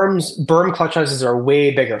 So berm clutch sizes are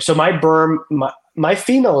way bigger. So my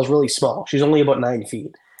female is really small. She's only about 9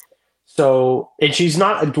 feet. So, and she's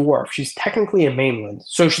not a dwarf. She's technically a mainland.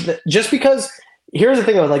 So just because, here's the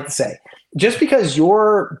thing I would like to say. Just because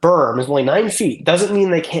your berm is only 9 feet doesn't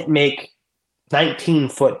mean they can't make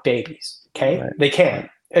 19-foot babies. Okay? Right. They can.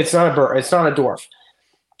 It's not a berm. It's not a dwarf.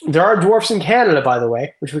 There are dwarfs in Canada, by the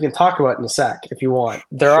way, which we can talk about in a sec if you want.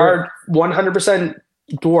 There are 100%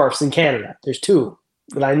 dwarfs in Canada. There's 2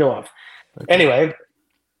 that I know of. Okay. Anyway,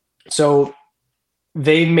 so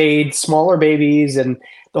they made smaller babies and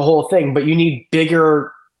the whole thing, but you need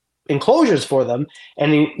bigger enclosures for them,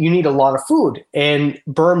 and you need a lot of food. And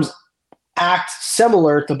berms act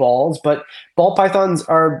similar to balls, but ball pythons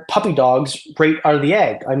are puppy dogs right out of the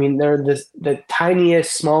egg. I mean, they're the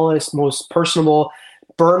tiniest, smallest, most personable.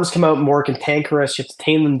 Berms come out more cantankerous. You have to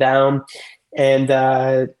tame them down, and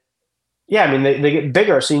yeah, I mean they get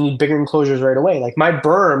bigger, so you need bigger enclosures right away. Like my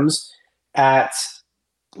berms at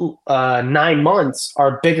 9 months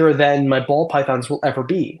are bigger than my ball pythons will ever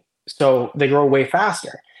be. So they grow way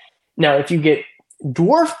faster. Now, if you get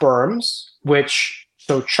dwarf berms,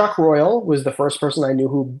 so Chuck Royal was the first person I knew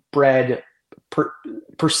who bred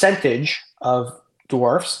percentage of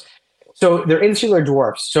dwarfs. So they're insular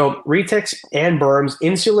dwarfs. So retics and berms.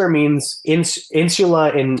 Insular means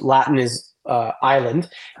insula in Latin is island.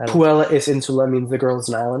 Puella is insula means the girl is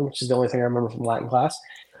an island, which is the only thing I remember from Latin class.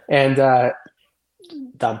 And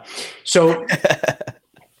dumb. So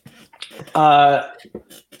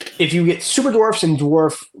if you get super dwarfs and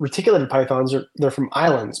dwarf reticulated pythons, they're from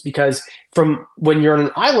islands, because from when you're on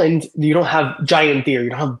an island, you don't have giant deer,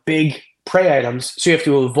 you don't have big prey items, so you have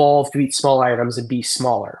to evolve to eat small items and be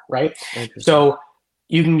smaller, right? So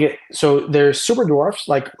there's super dwarfs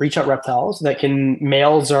like reach out reptiles that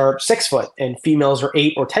males are 6 foot and females are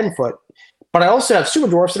 8 or 10 foot, but I also have super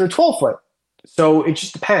dwarfs that are 12 foot. So it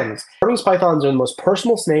just depends. Burmese pythons are the most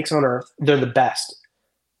personal snakes on earth. They're the best.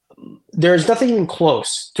 There's nothing even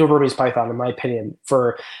close to a Burmese python, in my opinion.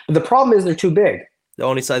 But the problem is they're too big. The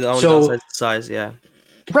only downside is the size, yeah.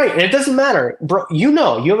 Right, and it doesn't matter, bro. You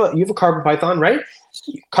have a carpet python, right?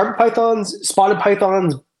 Carpet pythons, spotted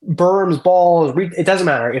pythons, berms, balls. It doesn't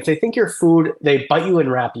matter. If they think you're food, they bite you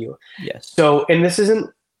and wrap you. Yes. So, and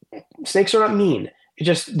snakes are not mean.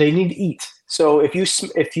 They need to eat. So if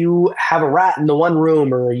you have a rat in the one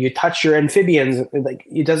room, or you touch your amphibians, like,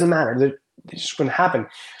 it doesn't matter. They're just going to happen.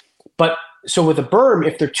 But so with a berm,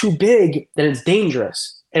 if they're too big, then it's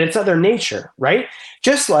dangerous, and it's not their nature, right?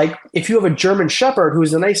 Just like if you have a German Shepherd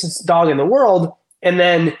who's the nicest dog in the world, and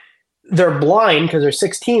then they're blind because they're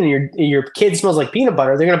 16, and your kid smells like peanut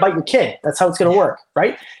butter, they're going to bite your kid. That's how it's going to work,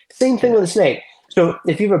 right? Same thing with a snake. So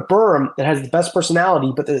if you have a berm that has the best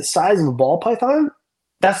personality, but the size of a ball python,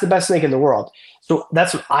 that's the best snake in the world. So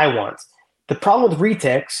that's what I want. The problem with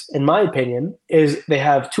retics, in my opinion, is they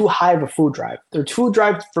have too high of a food drive. Their food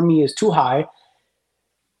drive for me is too high,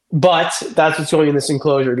 but that's what's going in this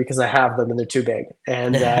enclosure because I have them and they're too big.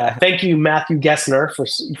 And thank you, Matthew Gessner,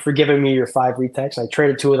 for giving me your 5 retics. I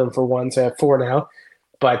traded 2 of them for 1, so I have 4 now.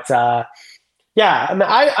 But yeah, I mean,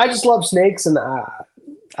 I just love snakes, and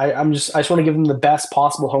I just want to give them the best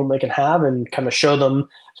possible home they can have, and kind of show them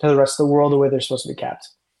to the rest of the world the way they're supposed to be kept.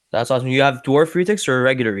 That's awesome. You have dwarf retics or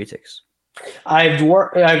regular retics? I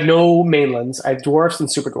have no mainlands. I have dwarfs and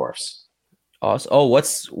super dwarfs. Awesome. Oh,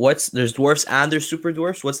 there's dwarfs and there's super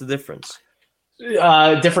dwarfs. What's the difference?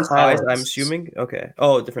 Different size, islands. I'm assuming. Okay.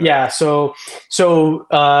 Oh, different. Yeah. Islands. So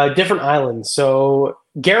different islands. So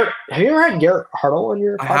Garrett, have you ever had Garrett Hartle on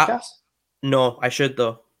your podcast? No, I should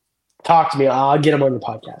though. Talk to me. I'll get him on the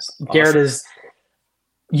podcast. Awesome. Garrett is.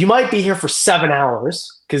 You might be here for 7 hours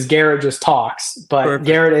because Garrett just talks, but Perfect.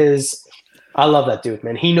 Garrett is. I love that dude,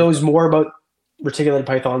 man. He knows more about reticulated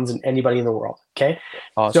pythons than anybody in the world. Okay.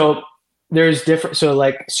 Awesome. So there's different. So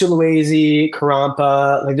like Sulawesi,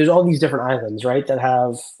 Karampa, like there's all these different islands, right, that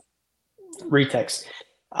have retics.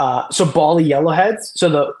 So Bali yellowheads.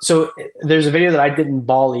 So there's a video that I did in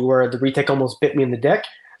Bali where the retic almost bit me in the dick.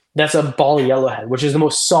 That's a Bali yellowhead, which is the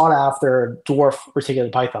most sought after dwarf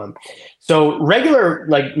reticulated python. So regular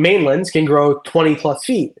like mainlands can grow 20 plus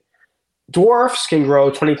feet. Dwarfs can grow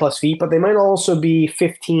 20 plus feet, but they might also be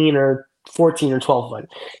 15 or 14 or 12 foot.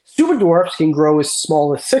 Super dwarfs can grow as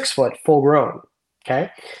small as 6 foot full grown. Okay.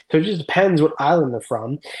 So it just depends what island they're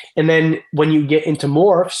from. And then when you get into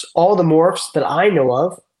morphs, all the morphs that I know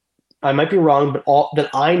of, I might be wrong, but all that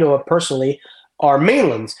I know of personally are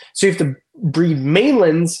mainlands. So you have to breed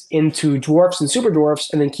mainlands into dwarfs and super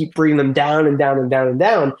dwarfs, and then keep breeding them down and down and down and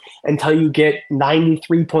down until you get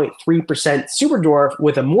 93.3% super dwarf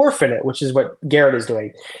with a morph in it, which is what Garrett is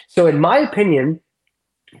doing. So in my opinion,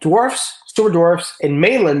 dwarfs, super dwarfs, and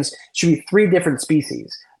mainlands should be 3 different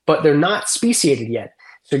species, but they're not speciated yet.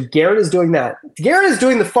 So Garrett is doing that. Garrett is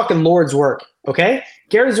doing the fucking Lord's work, okay?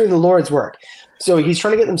 Garrett is doing the Lord's work. So he's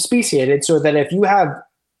trying to get them speciated so that if you have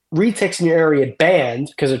retics in your area banned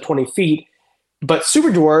because they're 20 feet, but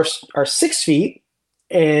super dwarfs are 6 feet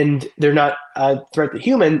and they're not a threat to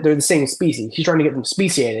human, they're the same species. He's trying to get them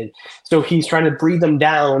speciated. So he's trying to breed them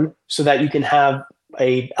down so that you can have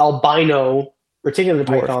a albino reticulate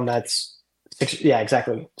python that's 6, yeah,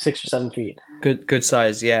 exactly, 6 or 7 feet. Good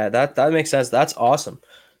size. Yeah, that makes sense. That's awesome.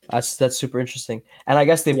 That's super interesting. And I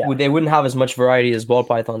guess they wouldn't have as much variety as ball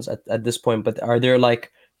pythons at this point, but are there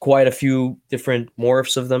like quite a few different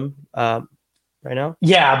morphs of them right now?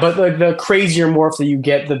 Yeah, but the crazier morphs that you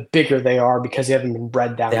get, the bigger they are because they haven't been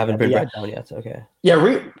bred down. They haven't been bred down yet. Okay.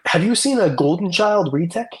 Yeah, have you seen a golden child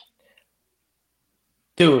retic?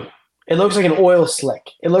 Dude, it looks like an oil slick.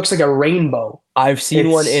 It looks like a rainbow. I've seen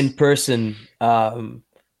one in person.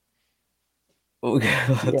 We'll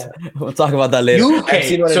talk about that later.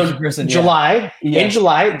 In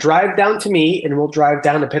July, drive down to me and we'll drive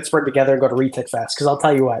down to Pittsburgh together and go to Retic Fest. Because I'll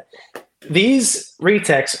tell you what, these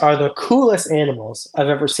retics are the coolest animals I've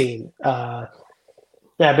ever seen. I've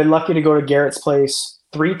been lucky to go to Garrett's place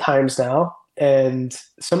 3 times now, and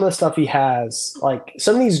some of the stuff he has, like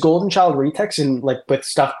some of these golden child retics and like with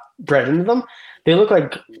stuff bred into them, they look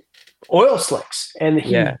like oil slicks, and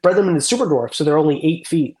he bred them into super dwarfs, so they're only 8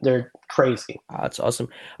 feet. They're crazy. That's awesome.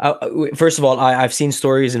 First of all, I've seen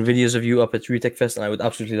stories and videos of you up at Retic Fest, and I would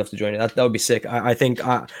absolutely love to join it. That would be sick. I think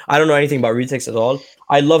I don't know anything about Retics at all.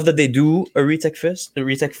 I love that they do a Retic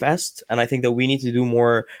Fest, and I think that we need to do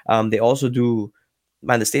more. They also do,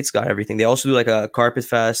 man, the States got everything. They also do like a carpet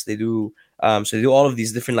fest. They do so they do all of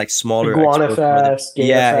these different like smaller Iguana Fest,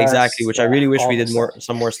 Fest, exactly. Which I really wish we did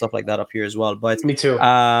some more stuff like that up here as well. But me too.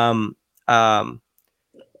 Are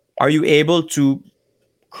you able to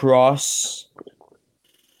cross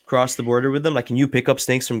the border with them? Like, can you pick up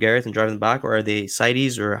snakes from Garrett and drive them back, or are they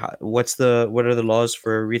CITES, or what are the laws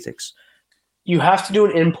for retics? You have to do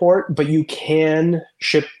an import, but you can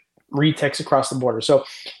ship retics across the border. So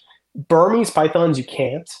Burmese pythons you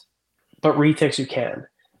can't, but retics you can.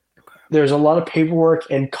 There's a lot of paperwork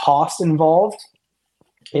and cost involved,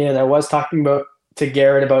 and I was talking to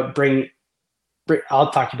Garrett about bringing.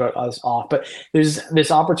 I'll talk about us off, but there's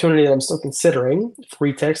this opportunity that I'm still considering for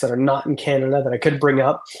retics that are not in Canada that I could bring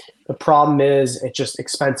up. The problem is it's just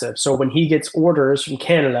expensive. So when he gets orders from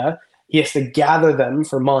Canada, he has to gather them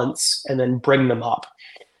for months and then bring them up.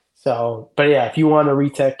 So, but yeah, if you want a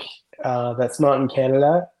retic that's not in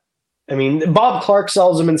Canada, I mean, Bob Clark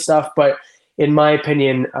sells them and stuff, but in my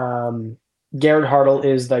opinion, Garrett Hartle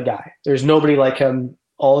is the guy. There's nobody like him.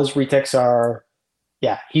 All his retics are,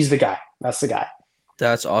 he's the guy. That's the guy.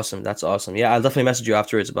 That's awesome. Yeah, I'll definitely message you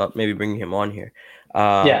afterwards about maybe bringing him on here.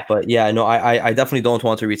 But yeah, no, I definitely don't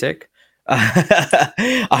want to retic.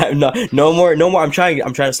 I'm no more. I'm trying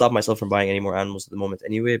to stop myself from buying any more animals at the moment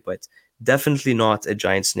anyway, but definitely not a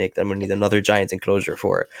giant snake that I'm gonna need another giant enclosure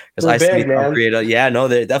for, because I see upgrade.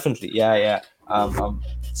 They're definitely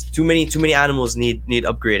too many animals need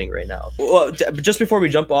upgrading right now. Well, just before we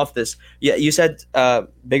jump off this, you said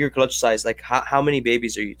bigger clutch size. Like how many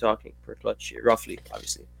babies are you talking per clutch here, roughly?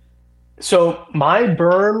 Obviously. So my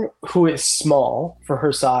berm, who is small for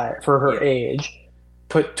her size, for her age,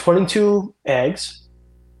 put 22 eggs.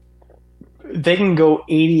 They can go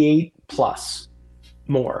 88 plus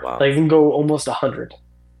more. Wow. They can go almost 100.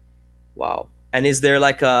 Wow. And is there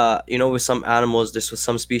like with some animals, with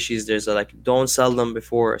some species, there's don't sell them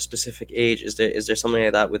before a specific age. Is there something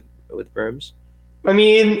like that with berms? I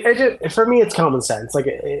mean, for me, it's common sense. Like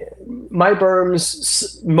my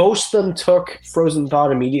berms, most of them took frozen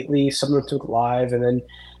thawed immediately. Some of them took live, and then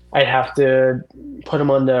I'd have to put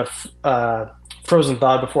them on the frozen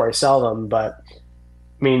thawed before I sell them. But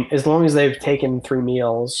I mean, as long as they've taken 3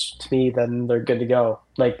 meals, to me, then they're good to go.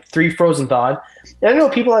 Like 3 frozen thawed. And I know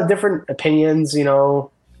people have different opinions,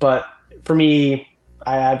 but for me,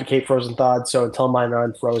 I advocate frozen thawed. So until mine are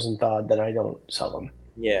unfrozen thawed, then I don't sell them.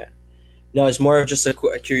 Yeah. No, it's more of just a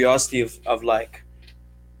curiosity of like,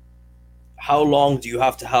 how long do you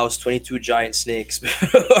have to house 22 giant snakes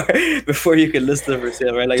before you can list them for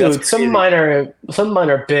sale, right? Like, dude, some of mine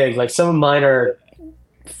are big. Like some of mine are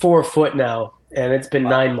 4 foot now, and it's been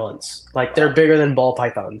 9 months. Like they're bigger than ball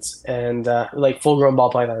pythons, and like full grown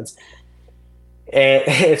ball pythons. And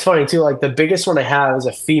it's funny too. Like the biggest one I have is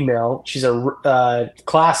a female. She's a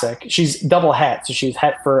classic. She's double het, so she's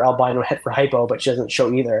het for albino, het for hypo, but she doesn't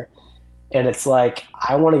show either. And it's like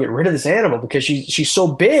I want to get rid of this animal because she's so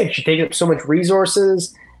big. She takes up so much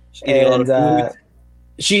resources, She's eating a lot of and food.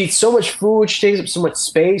 she eats so much food. She takes up so much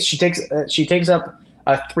space. She takes up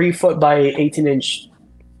a 3 foot by 18 inch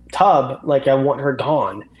tub. Like I want her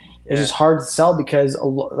gone. It's Yeah. just hard to sell because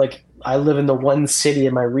like I live in the one city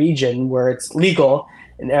in my region where it's legal,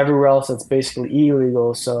 and everywhere else it's basically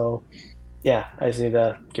illegal. So yeah, I just need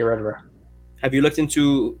to get rid of her. Have you looked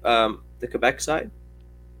into the Quebec side?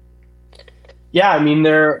 Yeah, I mean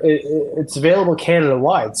it's available Canada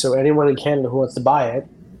wide. So anyone in Canada who wants to buy it,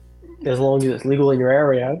 as long as it's legal in your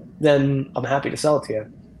area, then I'm happy to sell it to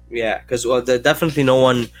you. Yeah, because well, definitely no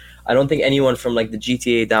one. I don't think anyone from like the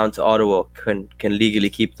GTA down to Ottawa can legally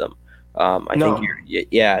keep them. I think No,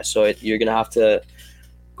 yeah. So you're gonna have to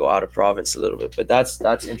go out of province a little bit, but that's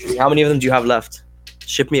interesting. How many of them do you have left?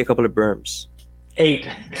 Ship me a couple of berms. 8,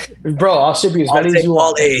 bro. I'll ship you as I'll many as take you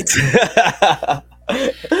all want. 8.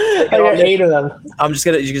 I got 8 of them, I'm just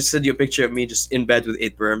gonna you just send you a picture of me just in bed with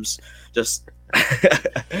 8 berms. Just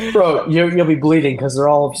bro. You'll be bleeding because they're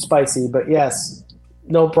all spicy. But yes,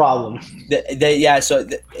 no problem. yeah. So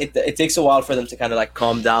it takes a while for them to kind of like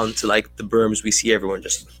calm down to like the berms we see everyone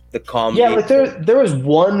just the calm. Yeah, like there was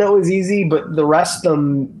one that was easy, but the rest of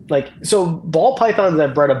them, like, so ball pythons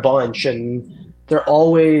I've bred a bunch, and they're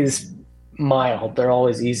always mild. They're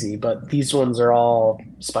always easy, but these ones are all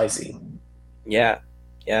spicy. Yeah,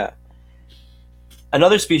 yeah.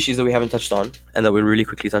 Another species that we haven't touched on, and that we'll really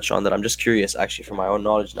quickly touch on, that I'm just curious, actually, for my own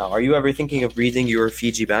knowledge now. Are you ever thinking of breeding your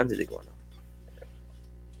Fiji banded iguana?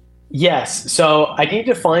 Yes, so I need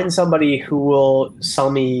to find somebody who will sell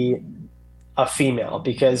me a female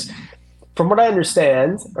because from what I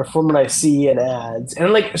understand or from what I see in ads,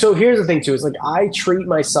 and like, so here's the thing too, is like I treat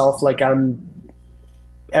myself like I'm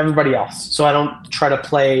everybody else. So I don't try to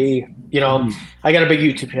play, Mhm. I got a big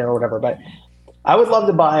YouTube channel or whatever, but I would love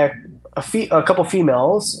to buy a couple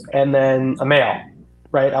females and then a male,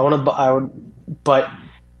 right? I would, but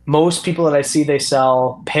most people that I see, they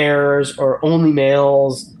sell pairs or only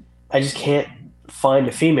males. I just can't find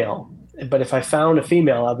a female. But if I found a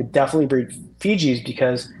female, I would definitely breed Fijis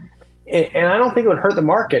because, and I don't think it would hurt the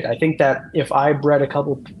market. I think that if I bred a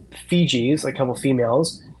couple Fijis, like a couple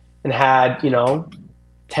females, and had,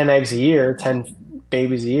 10 eggs a year, 10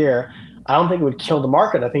 babies a year, I don't think it would kill the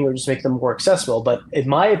market. I think it would just make them more accessible. But in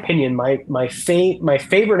my opinion, my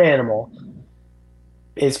favorite animal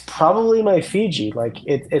is probably my Fiji. Like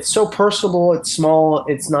it's so personable, it's small,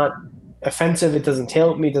 it's not offensive, it doesn't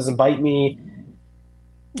tail at me, it doesn't bite me.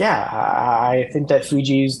 Yeah, I think that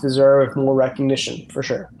Fijis deserve more recognition for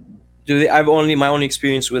sure. Do they? I've only my only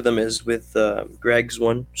experience with them is with Greg's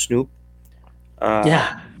one, Snoop. Uh,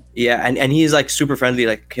 Yeah. yeah, and he's like super friendly.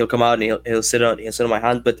 Like he'll come out and he'll sit on my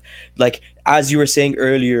hand. But like as you were saying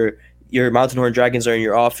earlier, your mountain horn dragons are in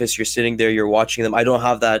your office. You're sitting there. You're watching them. I don't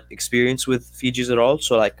have that experience with Fijis at all.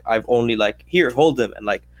 So like I've only like here hold them and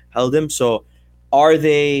like held them. So are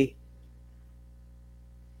they?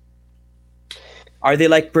 Are they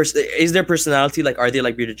like is their personality like are they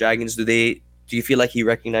like bearded dragons? Do you feel like he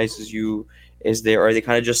recognizes you? Is there or are they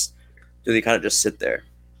kind of just do they kind of just sit there?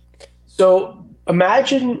 So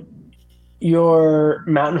imagine your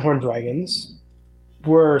mountain horn dragons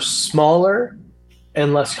were smaller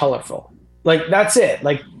and less colorful. Like that's it.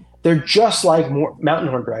 Like they're just like more mountain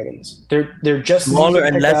horn dragons. They're just easy Smaller to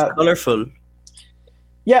and pick less up. colorful,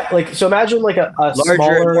 Yeah, like so imagine like a larger and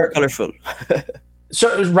more smaller. colorful.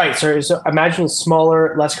 So right, so imagine a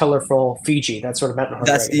smaller, less colorful Fiji. That's what a mountain horn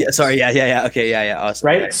That's dragon yeah, sorry, is, yeah, okay, yeah, awesome,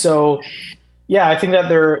 yeah, right? So yeah, I think that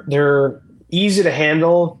they're easy to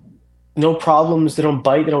handle, no problems. They don't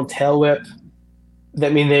bite, they don't tail whip.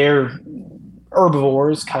 That mean they're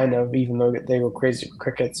herbivores, kind of, even though they go crazy for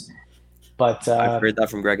crickets. But I've heard that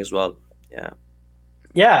from Greg as well. Yeah,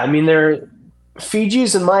 yeah, I mean they're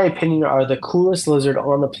Fijis, in my opinion, are the coolest lizard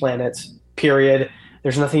on the planet. Period.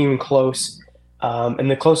 There's nothing even close. And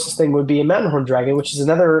the closest thing would be a mountain horn dragon, which is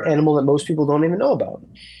another animal that most people don't even know about.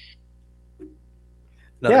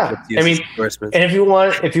 another Yeah, clip to I use as mean, endorsement. and if you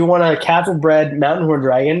want a cattle bred mountain horn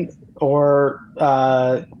dragon or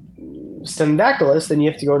Stendactylus, then you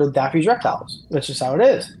have to go to Daffy's Reptiles. That's just how it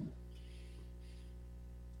is.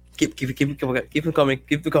 Keep it coming, keep it coming.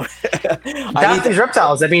 I need to, Daffy's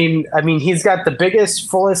Reptiles. I mean, he's got the biggest,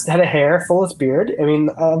 fullest head of hair, fullest beard. I mean,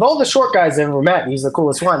 of all the short guys I've ever met, he's the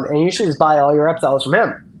coolest one. And you should just buy all your reptiles from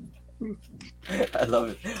him. I love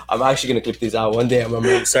it. I'm actually gonna clip these out one day. I'm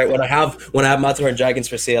gonna start when I have Mountain Dragons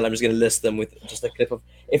for sale. I'm just gonna list them with just a clip of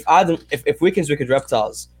if Wickens Wicked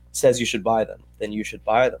Reptiles says you should buy them, then you should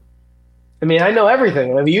buy them. I mean, I know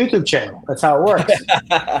everything. I have a YouTube channel. That's how it works.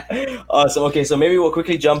 Awesome. Okay, so maybe we'll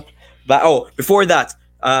quickly jump back. Oh, before that,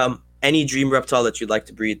 any dream reptile that you'd like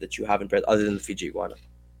to breed that you haven't bred other than the Fiji iguana?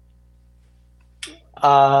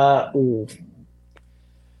 Ooh.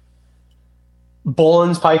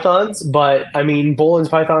 Bolin's pythons, but I mean, Bolin's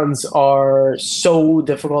pythons are so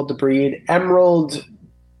difficult to breed. Amazon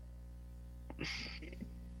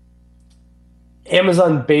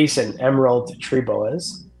Basin Emerald tree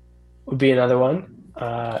boas would be another one.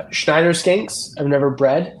 Schneider skinks, I've never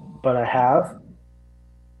bred, but I have.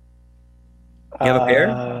 You have a pair?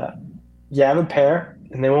 Yeah, I have a pair,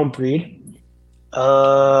 and they won't breed.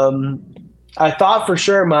 I thought for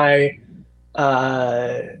sure my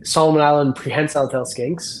Solomon Island prehensile tail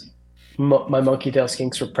skinks, my monkey tail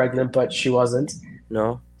skinks were pregnant, but she wasn't.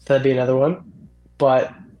 No. So that'd be another one.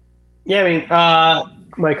 But yeah, I mean,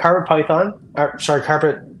 my carpet python,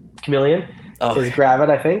 carpet chameleon is gravid,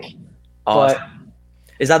 I think. Awesome. But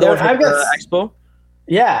is that the one from the expo?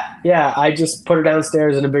 Yeah. I just put her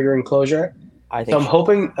downstairs in a bigger enclosure. I think so. I'm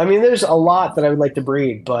hoping. I mean, there's a lot that I would like to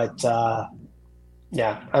breed, but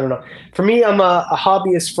yeah, I don't know. For me, I'm a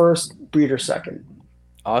hobbyist first, breeder second.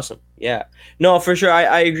 Awesome. Yeah. No, for sure.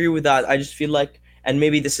 I agree with that. I just feel like, and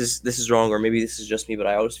maybe this is wrong, or maybe this is just me, but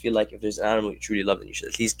I always feel like if there's an animal you truly love, then you should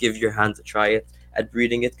at least give your hand to try it at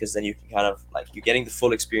breeding it, because then you can kind of like you're getting the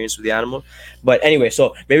full experience with the animal. But anyway,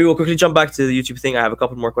 so maybe we'll quickly jump back to the YouTube thing. I have a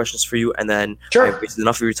couple more questions for you, and then Sure. I've wasted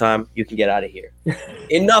enough of your time. You can get out of here.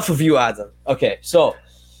 Enough of you, Adam. Okay, so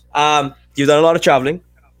you've done a lot of traveling.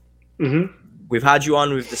 Mm-hmm. We've had you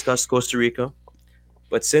on. We've discussed Costa Rica,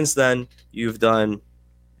 but since then you've done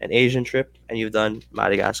an Asian trip and you've done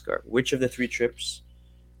Madagascar. Which of the three trips,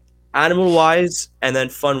 animal-wise and then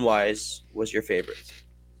fun-wise, was your favorite?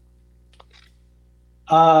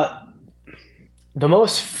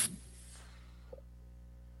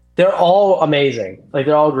 They're all amazing. Like,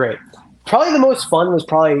 they're all great. Probably the most fun was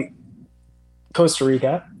probably Costa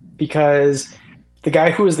Rica, because the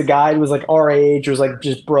guy who was the guide was like our age, was like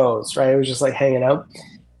just bros, right? It was just like hanging out.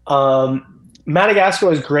 Madagascar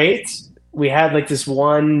was great. We had like this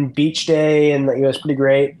one beach day, and it was pretty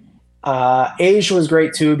great. Asia was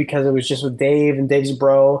great too, because it was just with Dave, and Dave's a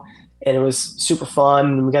bro, and it was super fun.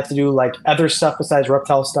 And we got to do like other stuff besides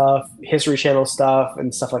reptile stuff, History Channel stuff,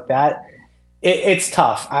 and stuff like that. It's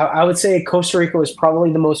tough. I would say Costa Rica was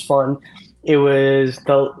probably the most fun. It was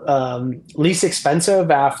the least expensive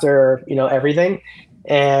after everything,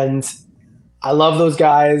 and I love those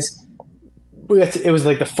guys. It was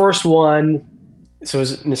like the first one, so it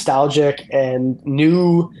was nostalgic and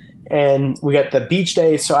new, and we got the beach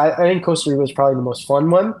day. So I think Costa Rica was probably the most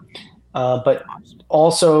fun one, but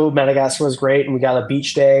also Madagascar was great, and we got a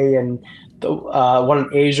beach day, and the one in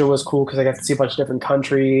Asia was cool because I got to see a bunch of different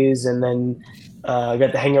countries, and then I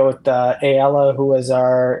got to hang out with Ayala, who was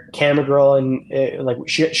our camera girl, and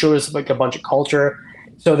she showed us like a bunch of culture.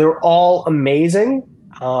 So they were all amazing.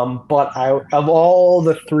 But of all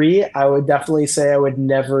the three, I would definitely say I would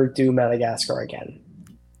never do Madagascar again.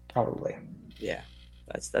 Probably. Yeah,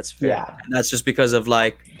 that's fair. Yeah, and that's just because of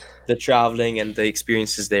like the traveling and the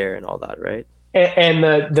experiences there and all that, right? And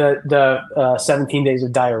the 17 days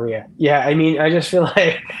of diarrhea. Yeah, I mean, I just feel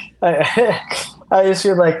like I just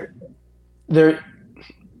feel like there.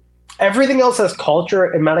 Everything else has culture,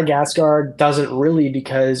 and Madagascar doesn't really,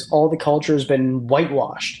 because all the culture has been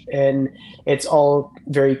whitewashed, and it's all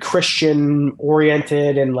very Christian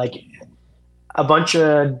oriented, and like a bunch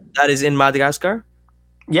of that is in Madagascar.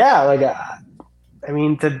 Yeah, like I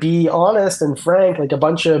mean, to be honest and frank, like a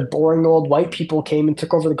bunch of boring old white people came and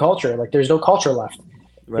took over the culture. Like, there's no culture left.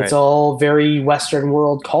 Right. It's all very Western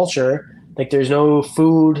world culture. Like, there's no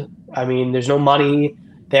food. I mean, there's no money.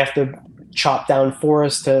 They have to chop down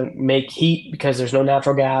forests to make heat because there's no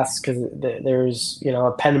natural gas, because there's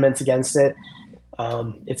impediments against it.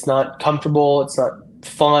 It's not comfortable. It's not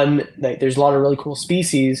fun. Like, there's a lot of really cool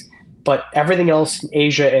species, but everything else in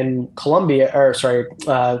Asia and Costa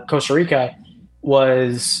Rica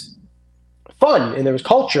was fun, and there was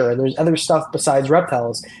culture, and there's other stuff besides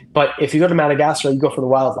reptiles. But if you go to Madagascar, you go for the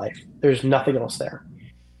wildlife. There's nothing else there.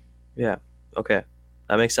 Yeah. Okay.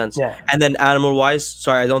 That makes sense. Yeah. And then animal wise,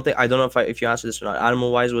 sorry, I don't know if you answered this or not.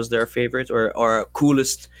 Animal wise, was there a favorite or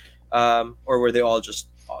coolest, or were they all just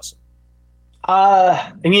awesome?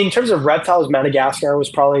 I mean, in terms of reptiles, Madagascar was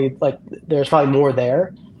probably like there's probably more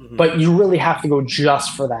there, but you really have to go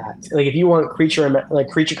just for that. Like, if you want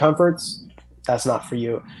creature comforts, that's not for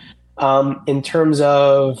you. In terms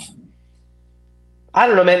of, I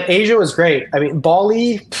don't know, man, Asia was great. I mean,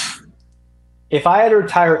 Bali. If I had to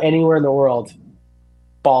retire anywhere in the world,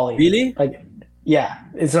 Bali. Really? Like, Yeah,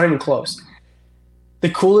 it's not even close. The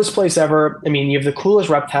coolest place ever. I mean, you have the coolest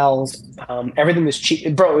reptiles. Everything was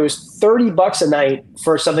cheap, bro. It was $30 a night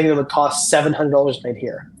for something that would cost $700 a night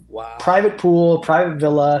here. Wow. Private pool, private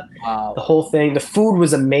villa, the Wow. whole thing. The food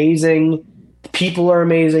was amazing. The people are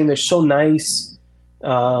amazing. They're so nice.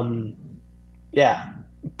 Um, yeah,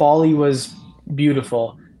 Bali was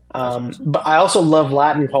beautiful. That's awesome. But I also love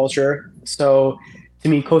Latin culture. So to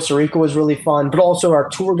me, Costa Rica was really fun. But also our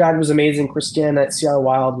tour guide was amazing. Christian at Sierra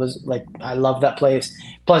Wild was like, I love that place.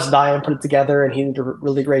 Plus, Diane put it together, and he did a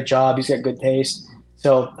really great job. He's got good taste.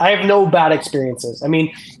 So I have no bad experiences. I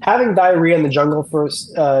mean, having diarrhea in the jungle for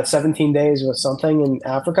 17 days was something in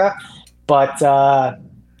Africa, but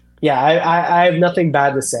yeah, I have nothing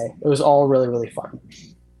bad to say. It was all really, really fun.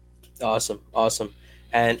 Awesome. Awesome.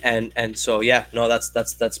 And so yeah, no,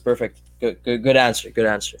 that's perfect. Good answer. Good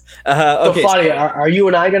answer. So, Okay, Fadi, so are you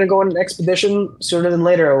and I going to go on an expedition sooner than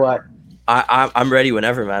later, or what? I'm ready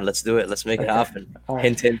whenever, man. Let's do it. Let's make it Okay, happen. all right.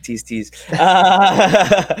 Hint, hint, tease, tease.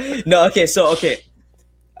 No, okay. So okay,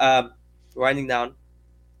 um, winding down.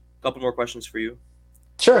 Couple more questions for you.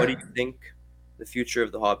 What do Sure. you think the future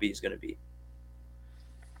of the hobby is going to be?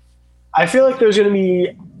 I feel like there's going to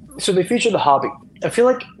be so they feature the hobby. I feel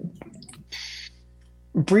like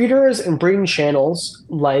breeders and breeding channels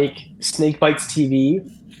like Snake Bites TV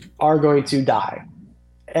are going to die,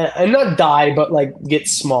 and not die, but like get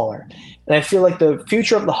smaller. And I feel like the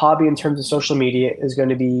future of the hobby in terms of social media is going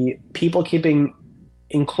to be people keeping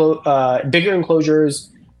bigger enclosures,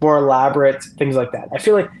 more elaborate things like that. I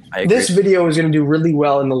feel like I agree. this video is going to do really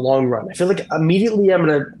well in the long run. I feel like immediately I'm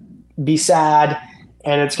going to be sad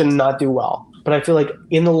and it's going to not do well. But I feel like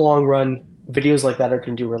in the long run, videos like that are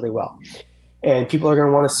going to do really well. And people are going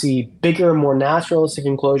to want to see bigger, more naturalistic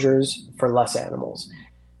enclosures for less animals.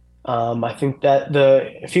 I think that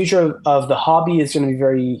the future of the hobby is going to be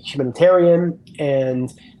very humanitarian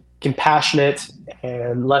and compassionate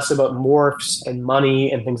and less about morphs and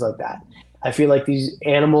money and things like that. I feel like these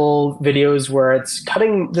animal videos where it's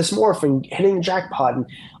cutting this morph and hitting the jackpot and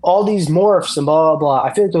all these morphs and blah, blah, blah.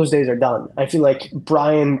 I feel like those days are done. I feel like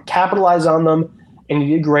Brian capitalized on them and he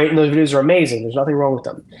did great, and those videos are amazing. There's nothing wrong with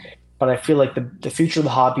them. But I feel like the future of the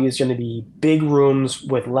hobby is going to be big rooms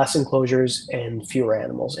with less enclosures and fewer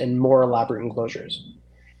animals and more elaborate enclosures.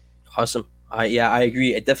 Awesome. I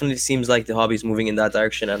agree. It definitely seems like the hobby is moving in that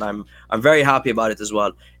direction, and I'm very happy about it as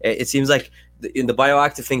well. It seems like in the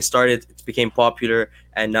bioactive thing started, it became popular,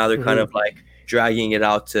 and now they're kind of Mm-hmm. like dragging it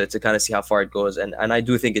out to kind of see how far it goes. And I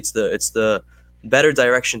do think it's the better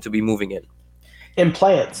direction to be moving in. And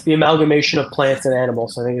plants, the amalgamation of plants and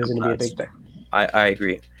animals, I think is And going to be a big plants. thing. I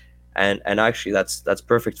agree. And actually that's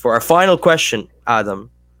perfect for our final question, Adam.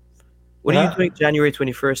 What are you Uh-huh. doing January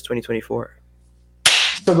 21st, 2024?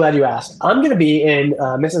 So glad you asked. I'm going to be in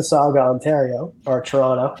Mississauga, Ontario, or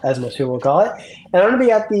Toronto, as most people will call it. And I'm going to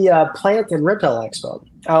be at the Plant and Reptile Expo.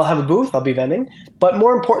 I'll have a booth, I'll be vending. But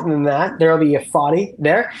more important than that, there will be a Foddy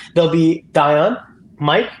there. There'll be Dion,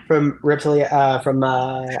 Mike from Reptile, from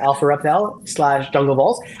Alpha Reptile / Jungle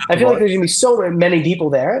Balls. I feel like there's going to be so many people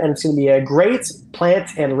there, and it's going to be a great Plant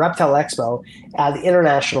and Reptile Expo at the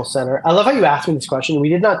International Center. I love how you asked me this question. We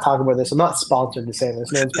did not talk about this. I'm not sponsored to say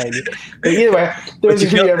this. No one's paying me. But either way, But there's you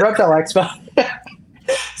going to be killed a it. Reptile Expo.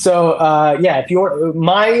 So yeah, if you want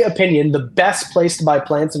my opinion, the best place to buy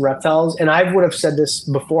plants and reptiles, and I would have said this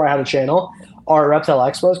before I had a channel, are reptile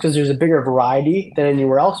expos because there's a bigger variety than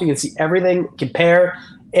anywhere else. You can see everything, compare,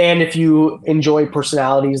 and if you enjoy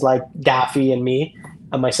personalities like Daffy and me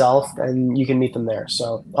and myself, and you can meet them there.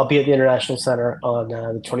 So I'll be at the International Center on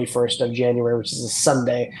the 21st of January, which is a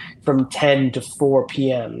Sunday, from 10 to 4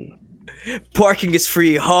 p.m. Parking is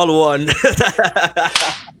free, hall one.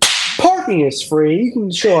 Parking is free. You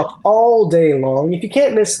can show up all day long. If you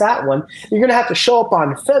can't miss that one, you're going to have to show up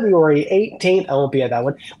on February 18th. I won't be at that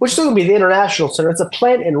one, which is still going to be the International Center. It's a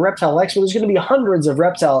plant and reptile expo. There's going to be hundreds of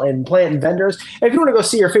reptile and plant vendors. And if you want to go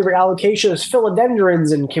see your favorite allocations,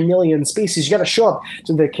 philodendrons and chameleon species, you got to show up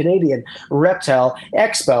to the Canadian Reptile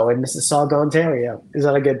Expo in Mississauga, Ontario. Is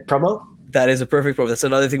that a good promo? That is a perfect problem. That's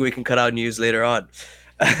another thing we can cut out and use later on.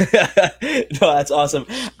 No, that's awesome.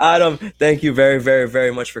 Adam, thank you very, very,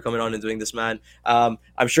 very much for coming on and doing this, man.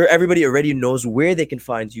 I'm sure everybody already knows where they can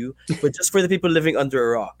find you, but just for the people living under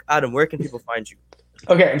a rock, Adam, where can people find you?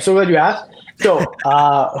 Okay, I'm so glad you asked. So,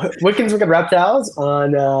 Wickens Wicked Reptiles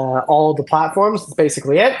on all the platforms. That's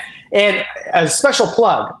basically it. And a special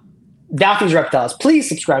plug, Daffy's Reptiles. Please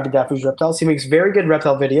subscribe to Daffy's Reptiles. He makes very good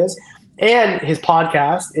reptile videos. And his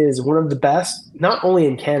podcast is one of the best, not only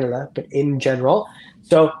in Canada, but in general.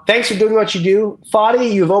 So thanks for doing what you do.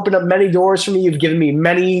 Fadi, you've opened up many doors for me. You've given me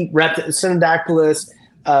many Synodactylus,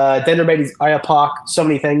 Denderbeatty's Ayapak, so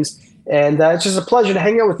many things. And it's just a pleasure to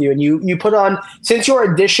hang out with you. And you put on, since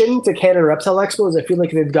your addition to Canada Reptile Expos, I feel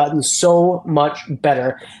like they've gotten so much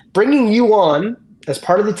better. Bringing you on as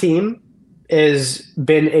part of the team has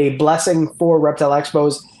been a blessing for Reptile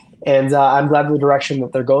Expos. And I'm glad with the direction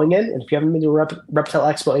that they're going in. And if you haven't been to a Reptile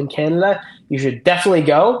Expo in Canada, you should definitely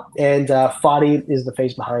go. And Fadi is the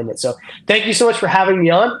face behind it. So thank you so much for having me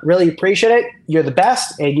on. Really appreciate it. You're the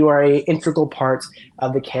best, and you are an integral part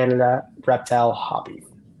of the Canada reptile hobby.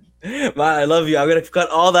 Man, I love you. I'm gonna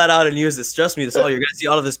cut all that out and use this. Trust me, this all you're gonna see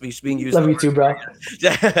all of this being used. Love you too, bro.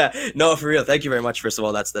 No, for real. Thank you very much. First of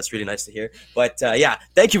all, that's really nice to hear. But yeah,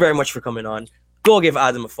 thank you very much for coming on. Go give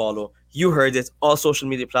Adam a follow. You heard it. All social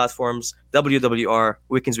media platforms, WWR,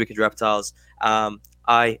 Wickens Wicked Reptiles.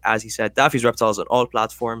 As he said, Daffy's Reptiles on all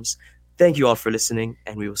platforms. Thank you all for listening,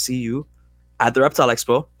 and we will see you at the Reptile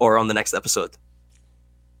Expo or on the next episode.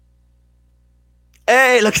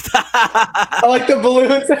 Hey, look at that. I like the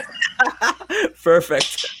balloons.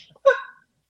 Perfect.